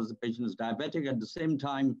disease, because the patient is diabetic. At the same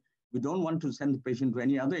time, we don't want to send the patient to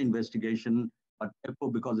any other investigation, but echo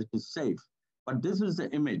because it is safe. But this is the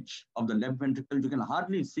image of the left ventricle. You can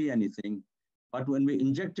hardly see anything. But when we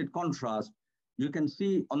injected contrast, you can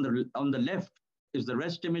see on the left is the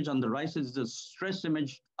rest image, on the right is the stress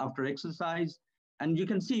image after exercise. And you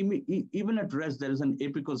can see even at rest, there is an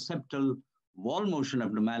apical-septal wall motion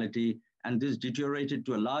abnormality, and this deteriorated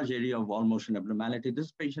to a large area of wall motion abnormality.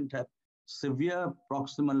 This patient had severe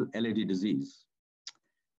proximal LAD disease.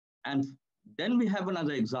 And then we have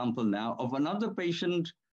another example now of another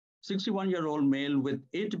patient, 61-year-old male with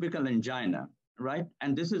atypical angina, right?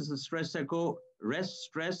 And this is the stress echo, rest,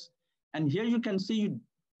 stress. And here you can see,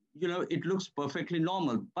 it looks perfectly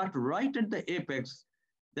normal, but right at the apex,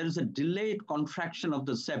 there is a delayed contraction of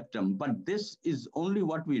the septum. But this is only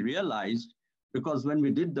what we realized because when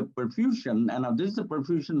we did the perfusion, and now this is the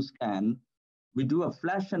perfusion scan, we do a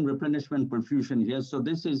flash and replenishment perfusion here. So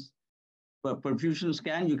this is a perfusion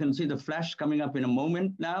scan. You can see the flash coming up in a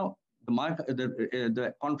moment now.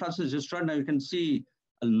 The contrast is destroyed. Now you can see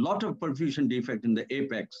a lot of perfusion defect in the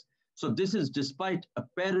apex. So this is despite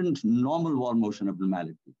apparent normal wall motion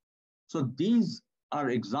abnormality. So these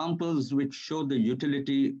are examples which show the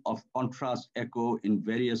utility of contrast echo in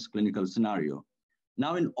various clinical scenarios.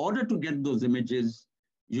 Now, in order to get those images,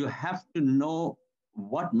 you have to know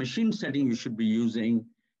what machine setting you should be using,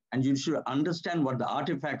 and you should understand what the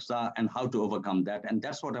artifacts are and how to overcome that. And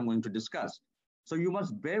that's what I'm going to discuss. So you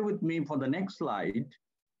must bear with me for the next slide.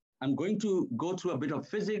 I'm going to go through a bit of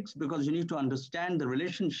physics because you need to understand the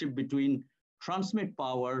relationship between transmit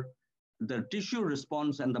power, the tissue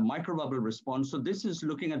response, and the microbubble response. So this is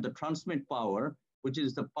looking at the transmit power, which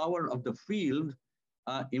is the power of the field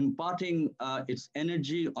imparting its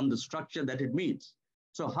energy on the structure that it meets.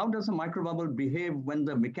 So how does a microbubble behave when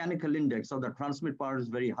the mechanical index of the transmit power is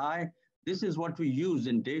very high? This is what we use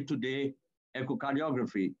in day-to-day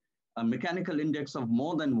echocardiography, a mechanical index of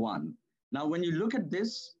more than 1. Now, when you look at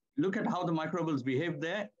this, look at how the microbubbles behave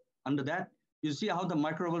there. Under that, you see how the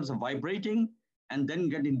microbubbles are vibrating and then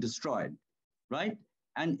getting destroyed, right?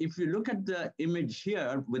 And if you look at the image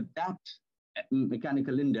here with that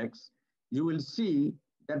mechanical index, you will see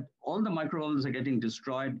that all the microbubbles are getting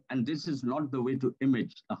destroyed, and this is not the way to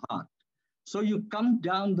image the heart. So you come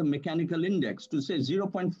down the mechanical index to say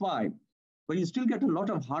 0.5, but you still get a lot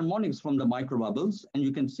of harmonics from the microbubbles, and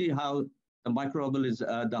you can see how the microbubble is,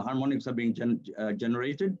 the harmonics are being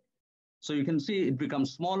generated. So you can see it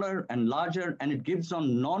becomes smaller and larger, and it gives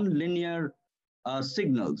on non-linear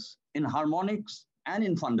signals in harmonics and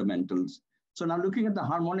in fundamentals. So now looking at the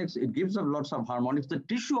harmonics, it gives off lots of harmonics. The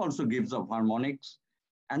tissue also gives off harmonics.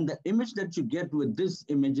 And the image that you get with this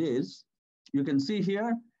image is, you can see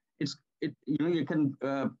here, you can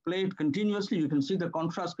play it continuously. You can see the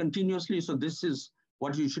contrast continuously. So this is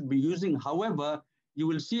what you should be using. However, you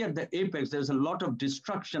will see at the apex, there's a lot of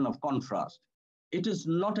destruction of contrast. It is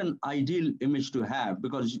not an ideal image to have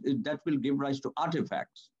because that will give rise to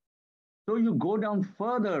artifacts. So you go down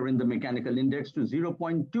further in the mechanical index to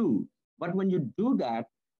 0.2. But when you do that,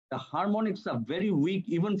 the harmonics are very weak,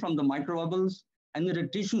 even from the microbubbles. And the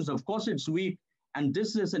tissues, of course, it's weak. And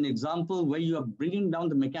this is an example where you are bringing down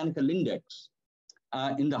the mechanical index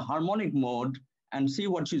in the harmonic mode. And see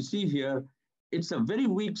what you see here. It's a very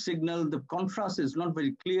weak signal. The contrast is not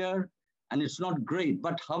very clear, and it's not great.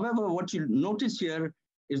 But however, what you notice here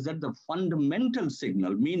is that the fundamental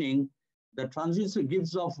signal, meaning the transducer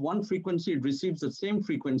gives off one frequency, it receives the same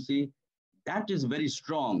frequency, that is very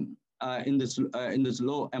strong in this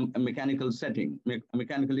low mechanical setting,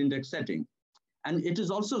 mechanical index setting. And it is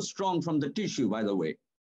also strong from the tissue, by the way.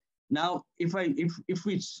 Now, if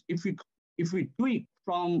we tweak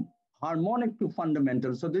from harmonic to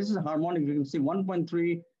fundamental, so this is harmonic, you can see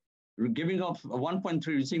 1.3, giving off 1.3,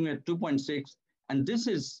 receiving at 2.6, and this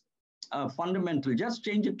is fundamental. Just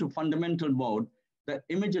change it to fundamental mode. The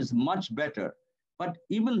image is much better. But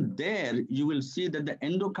even there, you will see that the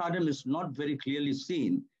endocardium is not very clearly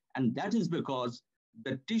seen. And that is because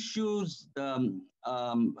the tissues,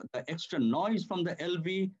 the extra noise from the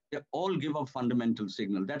LV, they all give a fundamental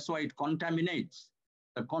signal. That's why it contaminates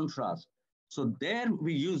the contrast. So there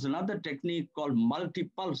we use another technique called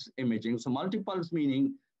multi-pulse imaging. So multi-pulse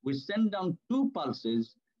meaning we send down 2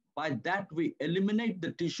 pulses. By that, we eliminate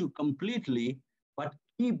the tissue completely, but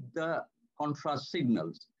keep the contrast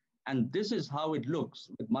signals. And this is how it looks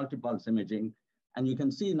with multi-pulse imaging. And you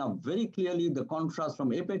can see now very clearly the contrast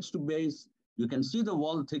from apex to base. You can see the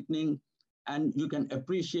wall thickening, and you can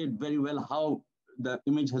appreciate very well how the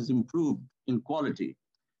image has improved in quality.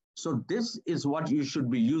 So this is what you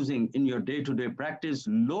should be using in your day-to-day practice: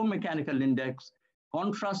 low mechanical index,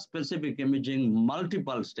 contrast-specific imaging,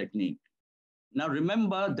 multi-pulse technique. Now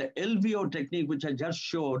remember the LVO technique, which I just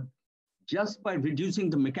showed, just by reducing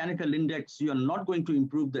the mechanical index, you are not going to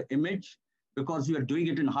improve the image because you are doing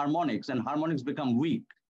it in harmonics, and harmonics become weak.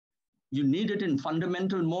 You need it in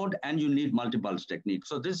fundamental mode, and you need multi-pulse technique.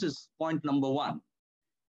 So this is point number 1.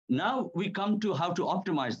 Now we come to how to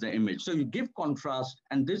optimize the image. So you give contrast,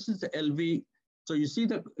 and this is the LV. So you see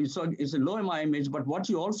it's a low MI image, but what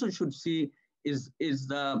you also should see is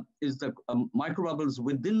the microbubbles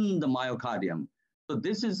within the myocardium. So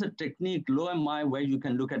this is a technique, low MI, where you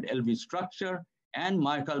can look at LV structure and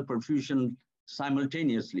myocardial perfusion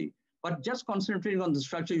simultaneously. But just concentrating on the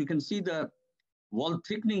structure, you can see the wall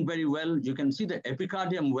thickening very well. You can see the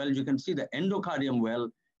epicardium well. You can see the endocardium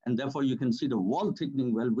well. And therefore, you can see the wall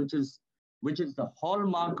thickening well, which is the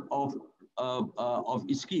hallmark of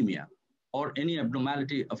ischemia or any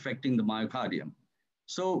abnormality affecting the myocardium.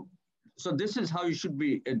 So this is how you should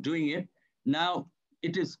be doing it. Now,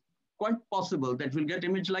 it is quite possible that we'll get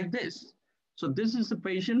image like this. So this is a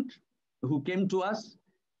patient who came to us,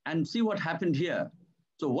 and see what happened here.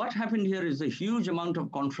 So what happened here is a huge amount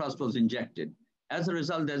of contrast was injected. As a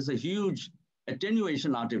result, there's a huge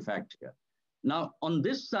attenuation artifact here. Now, on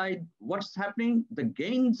this side, what's happening? The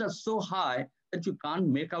gains are so high that you can't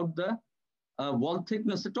make out the wall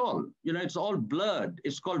thickness at all. You know, it's all blurred.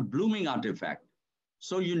 It's called blooming artifact.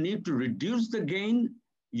 So you need to reduce the gain.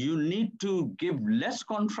 You need to give less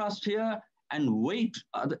contrast here and wait.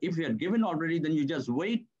 If you had given already, then you just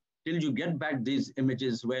wait till you get back these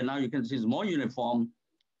images where now you can see it's more uniform,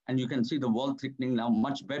 and you can see the wall thickening now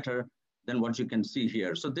much better than what you can see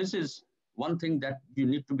here. So this is one thing that you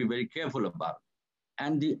need to be very careful about.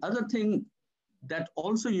 And the other thing that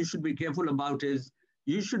also you should be careful about is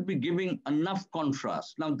you should be giving enough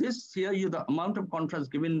contrast. Now this here, the amount of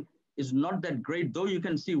contrast given is not that great, though you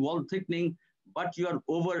can see wall thickening, but you're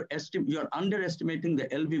underestimating the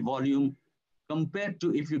LV volume compared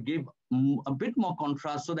to if you give a bit more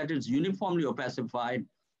contrast so that it's uniformly opacified.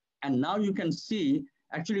 And now you can see,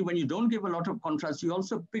 actually, when you don't give a lot of contrast, you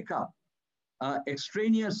also pick up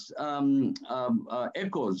extraneous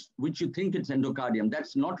echoes, which you think it's endocardium.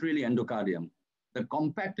 That's not really endocardium. The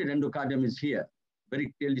compacted endocardium is here,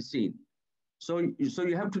 very clearly seen. So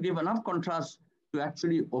you have to give enough contrast to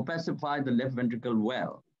actually opacify the left ventricle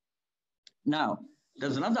well. Now,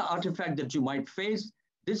 there's another artifact that you might face,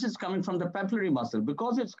 This is coming from the papillary muscle.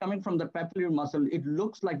 Because it's coming from the papillary muscle, it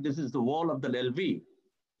looks like this is the wall of the LV.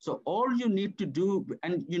 So all you need to do,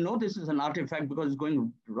 and you know this is an artifact because it's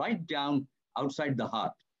going right down outside the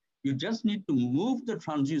heart. You just need to move the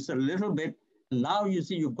transducer a little bit. And now you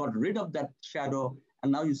see you've got rid of that shadow.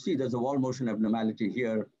 And now you see there's a wall motion abnormality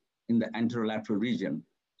here in the anterolateral region.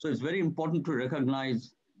 So it's very important to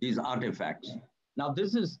recognize these artifacts. Now,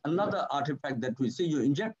 this is another artifact that we see. You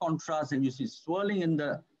inject contrast and you see swirling in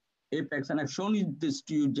the apex. And I've shown you this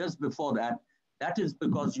to you just before that. That is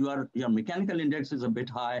because your mechanical index is a bit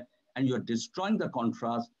high and you're destroying the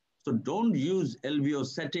contrast. So don't use LVO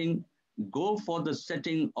setting. Go for the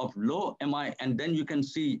setting of low MI, and then you can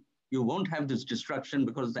see you won't have this destruction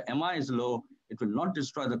because the MI is low. It will not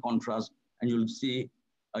destroy the contrast, and you'll see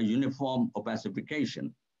a uniform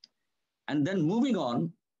opacification. And then moving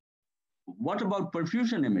on, what about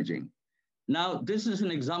perfusion imaging? Now, this is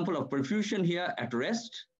an example of perfusion here at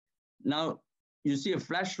rest. Now, you see a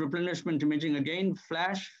flash replenishment imaging again,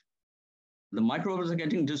 flash. The microbubbles are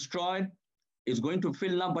getting destroyed. It's going to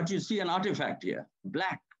fill now, but you see an artifact here,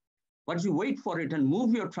 black. But you wait for it and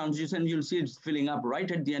move your transducer, and you'll see it's filling up right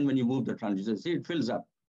at the end when you move the transducer. See, it fills up.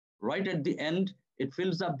 Right at the end, it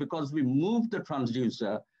fills up because we move the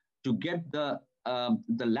transducer to get the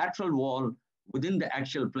lateral wall within the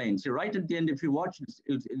axial plane. See, right at the end, if you watch,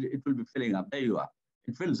 it will be filling up. There you are.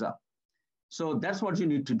 It fills up. So that's what you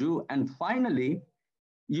need to do. And finally,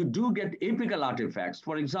 you do get apical artifacts.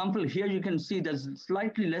 For example, here you can see there's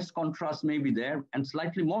slightly less contrast maybe there and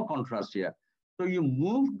slightly more contrast here. So you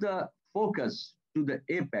move the focus to the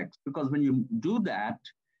apex, because when you do that,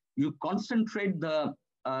 you concentrate the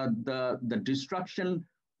destruction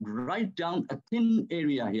right down a thin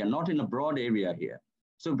area here, not in a broad area here.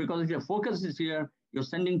 So because if your focus is here, you're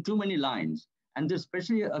sending too many lines. And this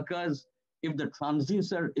especially occurs if the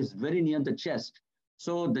transducer is very near the chest.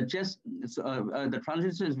 So the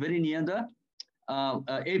transducer is very near the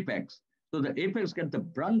apex. So the apex gets the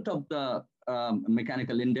brunt of the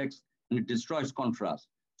mechanical index, and it destroys contrast.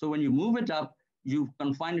 So when you move it up, you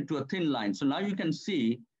confine it to a thin line. So now you can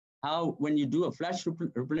see how when you do a flash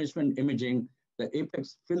replenishment imaging, the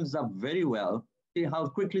apex fills up very well. See how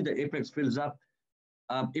quickly the apex fills up.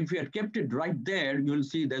 If you had kept it right there, you'll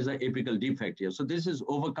see there's an apical defect here. So this is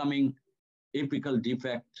overcoming apical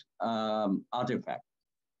defect artifact.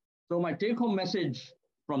 So my take-home message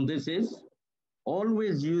from this is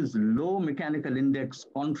always use low mechanical index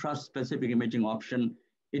contrast-specific imaging option.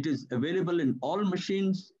 It is available in all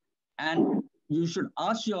machines, and you should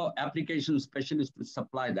ask your application specialist to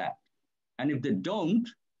supply that. And if they don't,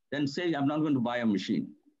 then say, I'm not going to buy a machine.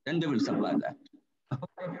 Then they will supply that.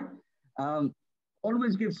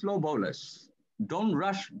 Always give slow bolus. Don't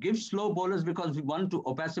rush, give slow bolus because we want to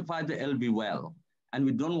opacify the LV well, and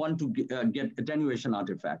we don't want to get attenuation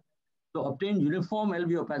artifact. So obtain uniform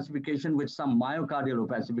LV opacification with some myocardial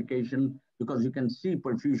opacification because you can see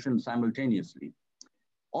perfusion simultaneously.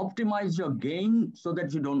 Optimize your gain so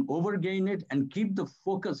that you don't overgain it, and keep the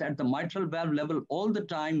focus at the mitral valve level all the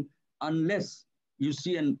time unless you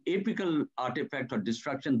see an apical artifact or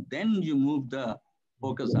destruction. Then you move the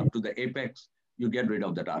focus up to the apex, you get rid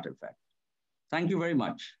of that artifact. Thank you very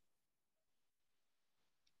much.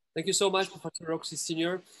 Thank you so much, Professor Roxy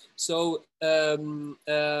Senior. So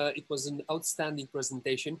it was an outstanding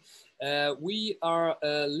presentation. We are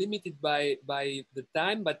limited by the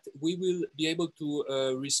time, but we will be able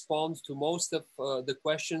to respond to most of the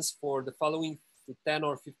questions for the following 10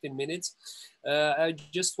 or 15 minutes. I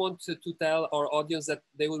just want to tell our audience that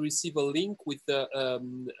they will receive a link with the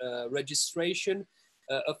registration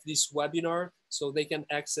of this webinar, so they can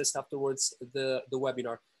access afterwards the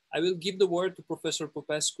webinar. I will give the word to Professor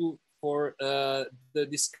Popescu for the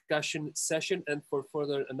discussion session and for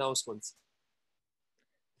further announcements.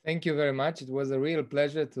 Thank you very much. It was a real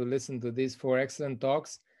pleasure to listen to these 4 excellent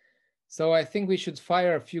talks. So I think we should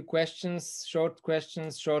fire a few questions, short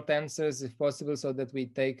answers if possible, so that we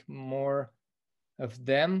take more of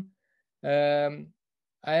them. I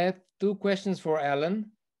have 2 questions for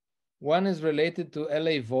Allan. One is related to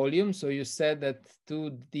LA volume. So you said that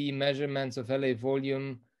 2D measurements of LA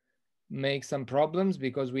volume make some problems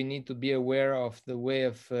because we need to be aware of the way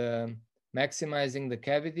of maximizing the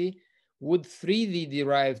cavity. Would 3D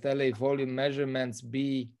derived LA volume measurements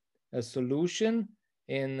be a solution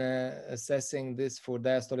in assessing this for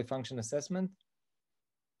diastolic function assessment?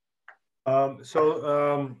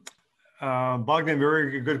 Bogdan,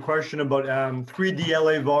 very good question about 3D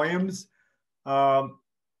LA volumes.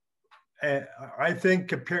 I think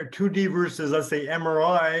compare 2D versus, let's say,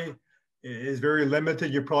 MRI is very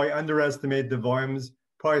limited. You probably underestimate the volumes.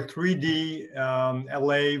 probably 3D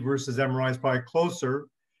LA versus MRI is probably closer.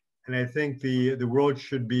 And I think the world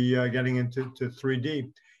should be getting into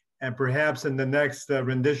 3D. And perhaps in the next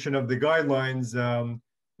rendition of the guidelines,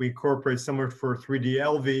 we incorporate similar for 3D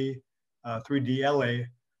LV, 3D LA.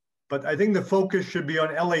 But I think the focus should be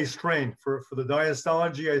on LA strain. For the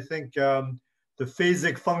diastology, I think the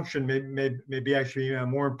phasic function may be actually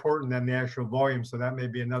more important than the actual volume. So that may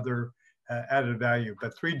be another added value.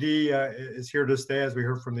 But 3D is here to stay, as we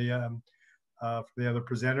heard from the other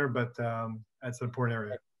presenter, but that's an important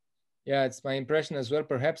area. Yeah, it's my impression as well.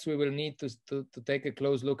 Perhaps we will need to take a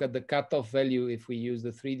close look at the cutoff value if we use the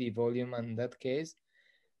 3D volume in that case.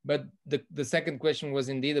 But the second question was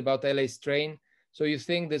indeed about LA strain. So you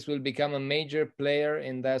think this will become a major player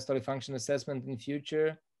in diastolic function assessment in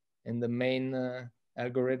future, in the main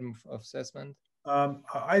algorithm of assessment?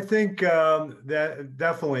 I think that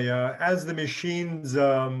definitely, as the machines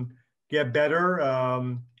get better,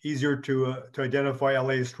 easier to identify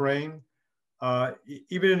LA strain,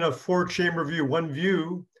 even in a 4-chamber view, one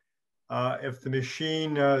view, if the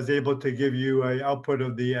machine is able to give you an output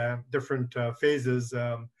of the different phases,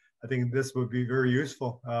 I think this would be very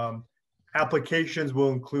useful. Applications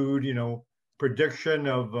will include, prediction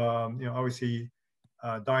of, obviously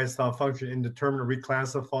diastolic function, indeterminate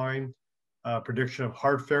reclassifying, prediction of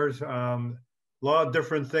heart failure, a lot of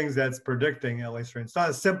different things that's predicting LA strain. It's not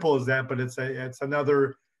as simple as that, but it's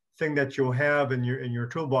another thing that you'll have in your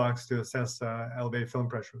toolbox to assess elevated film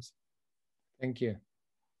pressures. Thank you.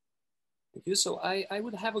 Thank you. So I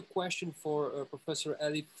would have a question for Professor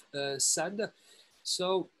Elif Sade.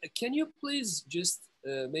 So can you please just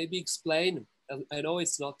maybe explain, I know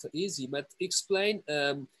it's not easy, but explain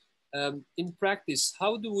in practice,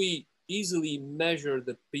 how do we easily measure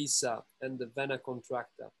the PISA and the vena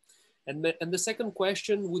contracta? And the second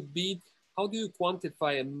question would be, how do you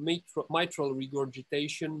quantify a mitral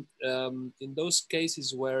regurgitation in those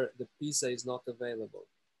cases where the PISA is not available?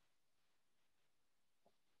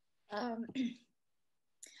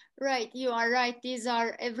 Right, you are right. These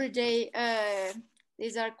are everyday.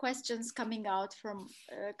 These are questions coming out from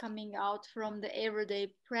the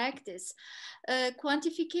everyday practice.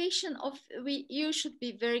 Quantification of you should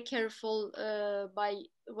be very careful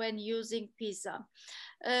when using PISA.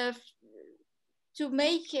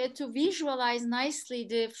 To visualize nicely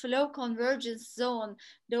the flow convergence zone,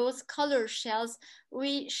 those color shells,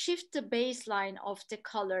 we shift the baseline of the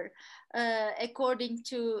color according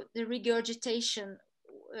to the regurgitation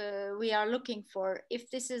we are looking for. If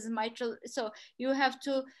this is mitral, so you have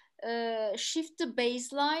to shift the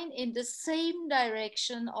baseline in the same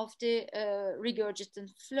direction of the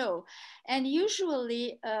regurgitant flow. And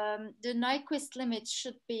usually the Nyquist limit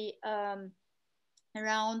should be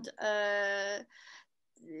around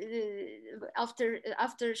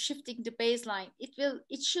after shifting the baseline,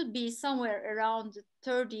 it should be somewhere around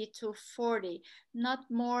 30 to 40, not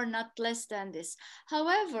more, not less than this.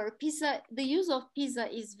 However, PISA, the use of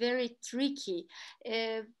PISA is very tricky.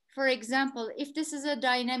 For example, if this is a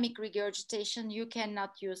dynamic regurgitation, you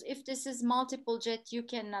cannot use. If this is multiple jet, you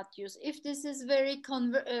cannot use. If this is very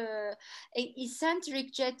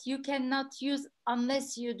eccentric jet, you cannot use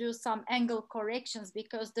unless you do some angle corrections,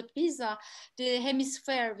 because the PISA, the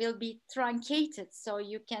hemisphere will be truncated, so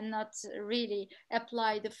you cannot really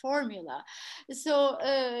apply the formula. So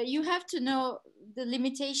you have to know the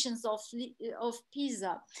limitations of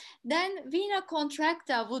PISA. Then vena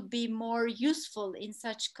contracta would be more useful in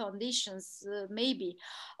such conditions, maybe.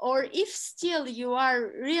 Or if still you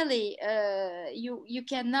are really, you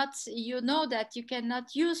cannot, you know that you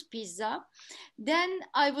cannot use PISA, then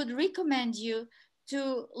I would recommend you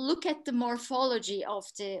to look at the morphology of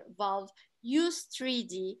the valve, use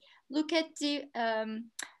 3D, look at the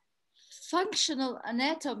functional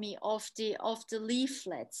anatomy of the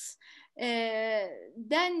leaflets.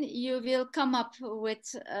 Then you will come up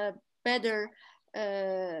with a better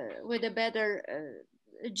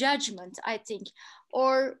judgment, I think.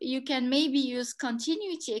 Or you can maybe use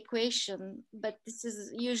continuity equation, but this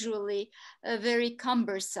is usually very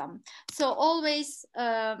cumbersome. So always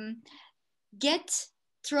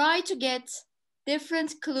try to get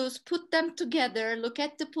different clues, put them together, look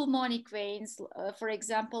at the pulmonic veins, for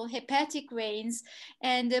example, hepatic veins,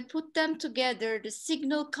 and put them together, the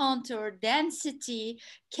signal contour, density,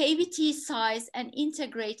 cavity size, and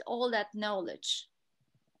integrate all that knowledge.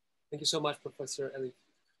 Thank you so much, Professor Elif.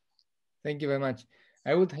 Thank you very much.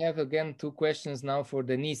 I would have again 2 questions now for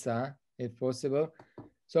Denisa, if possible.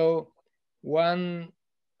 So one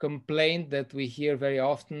complaint that we hear very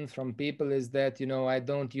often from people is that, you know, I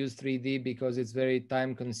don't use 3D because it's very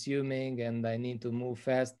time consuming and I need to move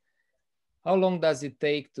fast. how long does it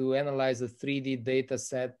take to analyze a 3D data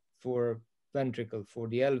set for ventricle, for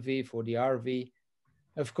the LV, for the RV?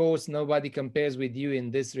 Of course, nobody compares with you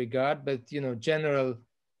in this regard, but general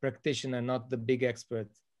practitioner, not the big expert.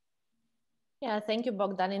 Yeah, thank you,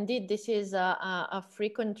 Bogdan. Indeed, this is a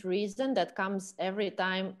frequent reason that comes every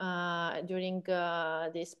time during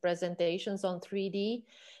these presentations on 3D.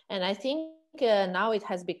 And I think now it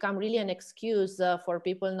has become really an excuse for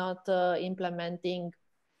people not implementing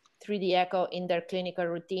 3D echo in their clinical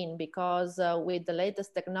routine, because with the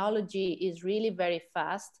latest technology is really very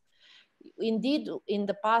fast. Indeed, in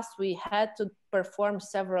the past, we had to perform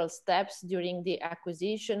several steps during the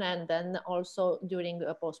acquisition and then also during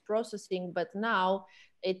post-processing, but now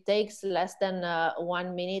it takes less than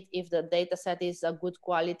 1 minute if the data set is a good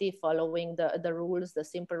quality, following the rules, the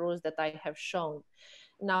simple rules that I have shown.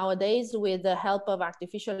 Nowadays, with the help of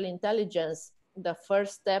artificial intelligence, the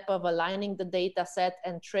first step of aligning the data set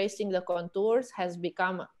and tracing the contours has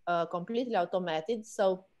become completely automated.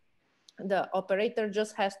 So the operator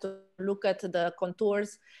just has to look at the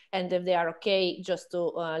contours, and if they are okay, just to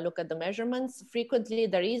look at the measurements. Frequently,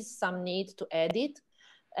 there is some need to edit,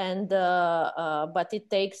 and but it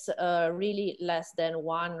takes really less than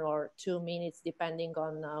 1 or 2 minutes, depending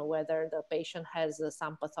on whether the patient has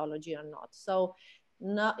some pathology or not. So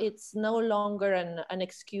no, it's no longer an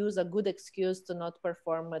excuse, a good excuse to not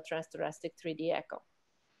perform a transthoracic 3D echo.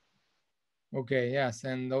 Okay, yes,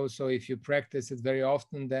 and also if you practice it very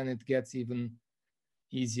often, then it gets even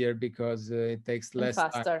easier because it takes less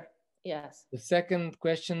and faster time. Yes. The second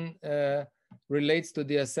question relates to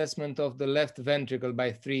the assessment of the left ventricle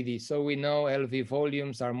by 3D. So we know LV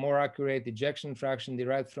volumes are more accurate, ejection fraction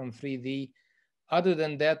derived from 3D. Other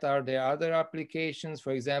than that, are there other applications?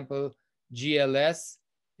 For example, GLS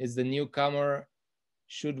is the newcomer.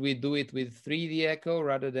 Should we do it with 3D echo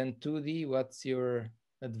rather than 2D? What's your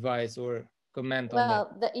advice or comment on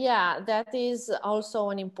that? Yeah, that is also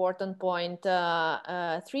an important point.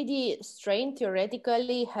 3D strain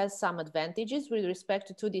theoretically has some advantages with respect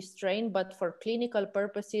to 2D strain, but for clinical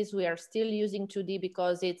purposes, we are still using 2D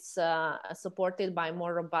because it's supported by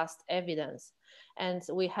more robust evidence. And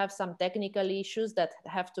we have some technical issues that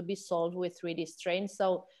have to be solved with 3D strain.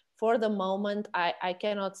 So for the moment, I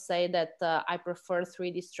cannot say that I prefer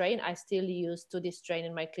 3D strain. I still use 2D strain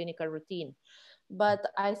in my clinical routine. But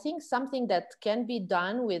I think something that can be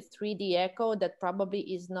done with 3D echo that probably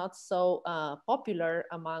is not so popular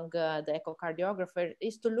among the echocardiographer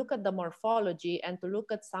is to look at the morphology and to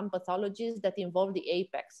look at some pathologies that involve the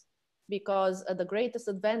apex. Because the greatest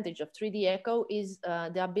advantage of 3D echo is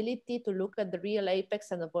the ability to look at the real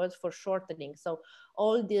apex and avoid foreshortening. So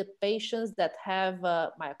all the patients that have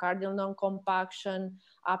myocardial non-compaction,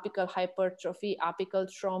 apical hypertrophy, apical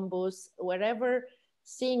thrombus, wherever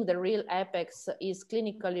seeing the real apex is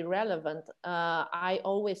clinically relevant, I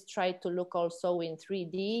always try to look also in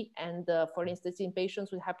 3D. And for instance, in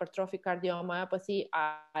patients with hypertrophic cardiomyopathy,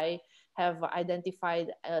 I have identified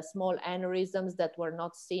small aneurysms that were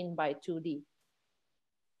not seen by 2D.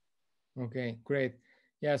 Okay, great.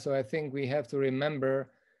 Yeah, so I think we have to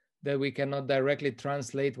remember that we cannot directly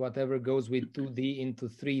translate whatever goes with 2D into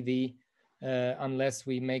 3D unless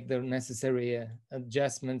we make the necessary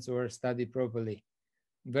adjustments or study properly.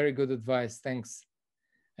 Very good advice, thanks.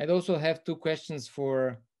 I'd also have two questions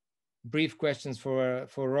brief questions for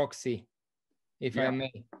Roxy, if I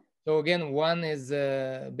may. So again, one is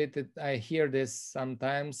a bit that I hear this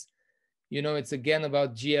sometimes, it's again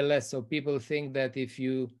about GLS. So people think that if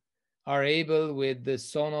you are able with the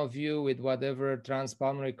sonoview, with whatever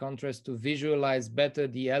transpulmonary contrast, to visualize better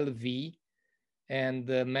the LV and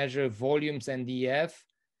measure volumes and EF,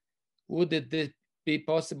 would it be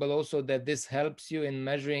possible also that this helps you in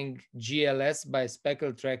measuring GLS by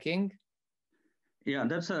speckle tracking? Yeah,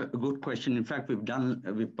 that's a good question. In fact,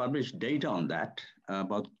 we've published data on that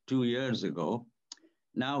about 2 years ago.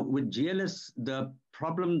 Now with GLS, the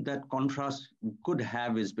problem that contrast could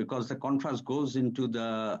have is because the contrast goes into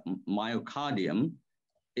the myocardium,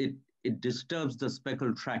 it disturbs the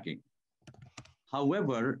speckle tracking.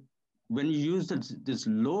 However, when you use this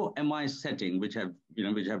low MI setting, which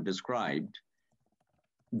I've described,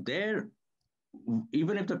 there,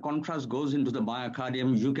 even if the contrast goes into the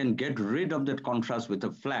myocardium, you can get rid of that contrast with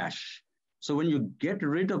a flash. So when you get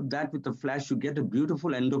rid of that with a flash, you get a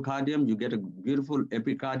beautiful endocardium, you get a beautiful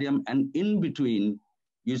epicardium, and in between,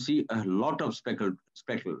 you see a lot of speckles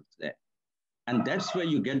there. And that's where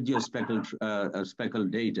you get your speckle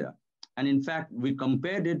data. And in fact, we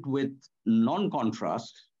compared it with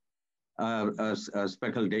non-contrast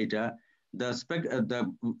speckle data. The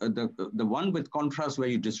one with contrast, where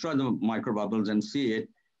you destroy the microbubbles and see it,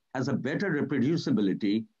 has a better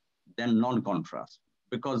reproducibility than non-contrast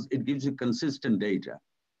because it gives you consistent data.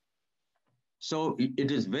 So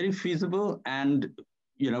it is very feasible, and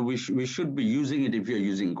we should be using it if you're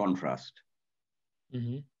using contrast.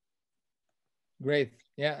 Mm-hmm. Great.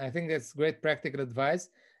 Yeah, I think that's great practical advice.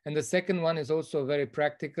 And the second one is also very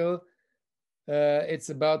practical. It's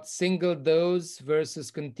about single dose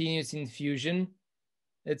versus continuous infusion.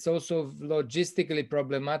 It's also logistically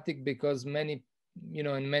problematic because many,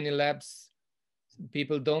 in many labs,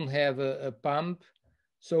 people don't have a pump.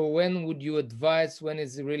 So when would you advise, when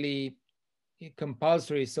is it really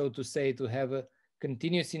compulsory, so to say, to have a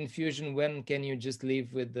continuous infusion? When can you just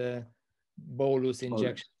live with the bolus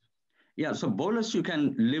injection? Yeah, so bolus you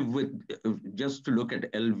can live with just to look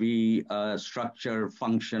at LV structure,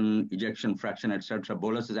 function, ejection fraction, etc.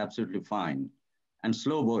 Bolus is absolutely fine, and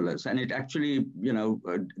slow bolus, and it actually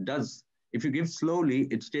does. If you give slowly,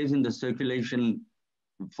 it stays in the circulation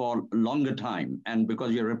for longer time, and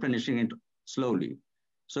because you're replenishing it slowly,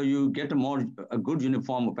 so you get a good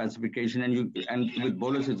uniform opacification, and with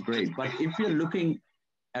bolus it's great. But if you're looking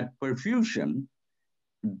at perfusion,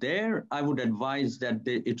 there I would advise that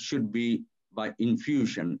it should be by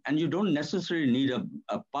infusion, and you don't necessarily need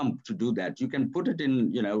a pump to do that. You can put it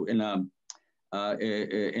in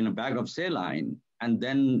a bag of saline, and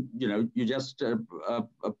then you just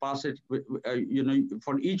pass it.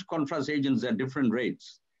 For each contrast agents, there are different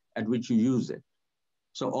rates at which you use it.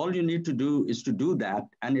 So all you need to do is to do that,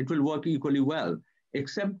 and it will work equally well.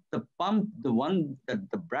 Except the pump, the one that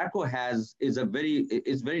the Bracco has, is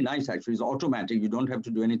very nice actually. It's automatic. You don't have to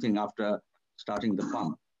do anything after starting the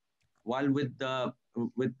pump. While with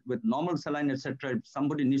normal saline, etc.,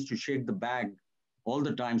 somebody needs to shake the bag all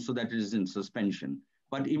the time so that it is in suspension.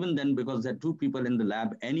 But even then, because there are two people in the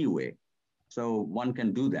lab anyway, so one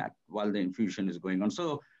can do that while the infusion is going on.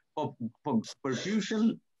 So for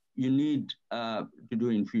perfusion, you need to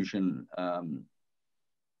do infusion.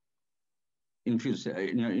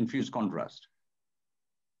 Infused contrast.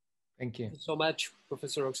 Thank you. Thank you so much,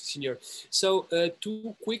 Professor Roxy Senior. So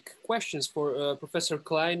two quick questions for Professor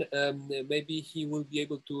Klein. Maybe he will be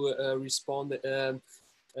able to respond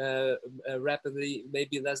rapidly,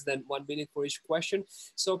 maybe less than 1 minute for each question.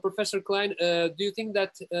 So Professor Klein, do you think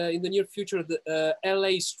that in the near future, the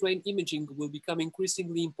LA strain imaging will become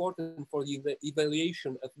increasingly important for the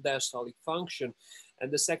evaluation of diastolic function? And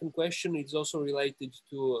the second question is also related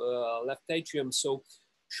to left atrium. So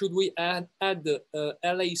should we add the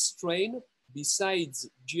LA strain besides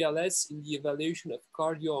GLS in the evaluation of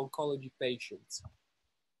cardio-oncology patients?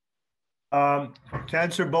 To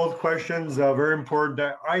answer both questions, very important.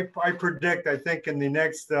 I predict, I think in the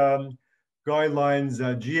next guidelines,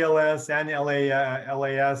 GLS and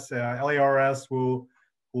LARS will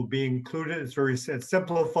be included. It's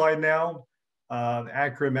simplified now,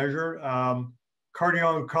 accurate measure.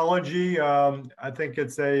 Cardio-oncology, I think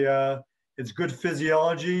it's good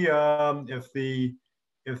physiology. If the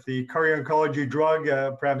cardio-oncology drug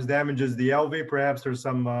perhaps damages the LV, perhaps there's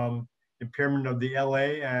some impairment of the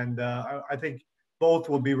LA, and I think both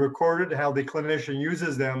will be recorded. How the clinician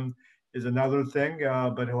uses them is another thing,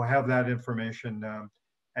 but he'll have that information.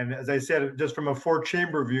 And as I said, just from a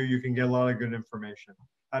 4-chamber view, you can get a lot of good information.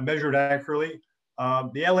 Measured accurately.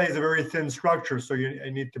 The LA is a very thin structure, so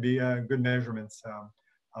you need to be good measurements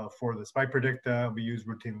for this. I predict will be used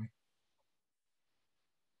routinely.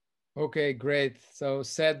 Okay, great. So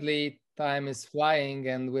sadly, time is flying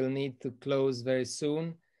and we'll need to close very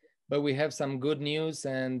soon. But we have some good news,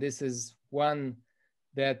 and this is one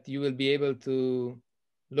that you will be able to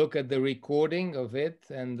look at the recording of it,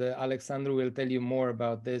 and Alexandru will tell you more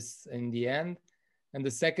about this in the end. And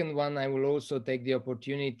the second one, I will also take the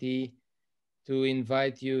opportunity to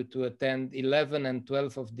invite you to attend 11 and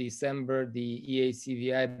 12 of December, the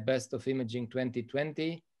EACVI Best of Imaging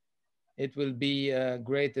 2020. It will be a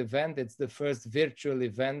great event. It's the first virtual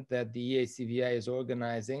event that the EACVI is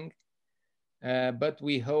organizing. But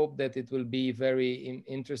we hope that it will be very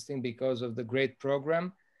interesting because of the great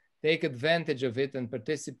program. Take advantage of it and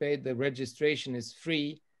participate. The registration is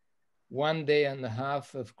free. 1.5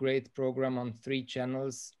 days of great program on 3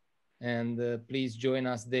 channels, and please join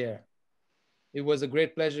us there. It was a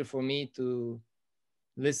great pleasure for me to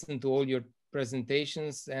listen to all your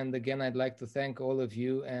presentations. And again, I'd like to thank all of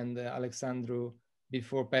you and Alexandru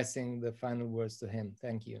before passing the final words to him.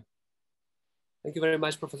 Thank you. Thank you very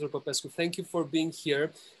much, Professor Popescu. Thank you for being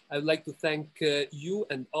here. I would like to thank you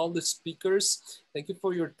and all the speakers. Thank you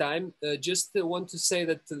for your time. Just want to say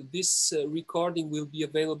that this recording will be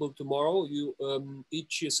available tomorrow.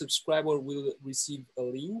 Each subscriber will receive a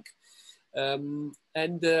link.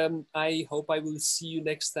 I hope I will see you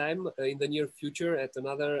next time in the near future at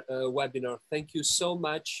another webinar. Thank you so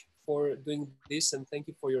much for doing this, and thank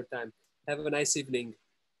you for your time. Have a nice evening.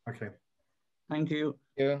 Okay. Thank you.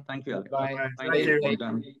 Yeah. Thank you. Bye. Thank you.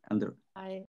 Bogdan. Bye.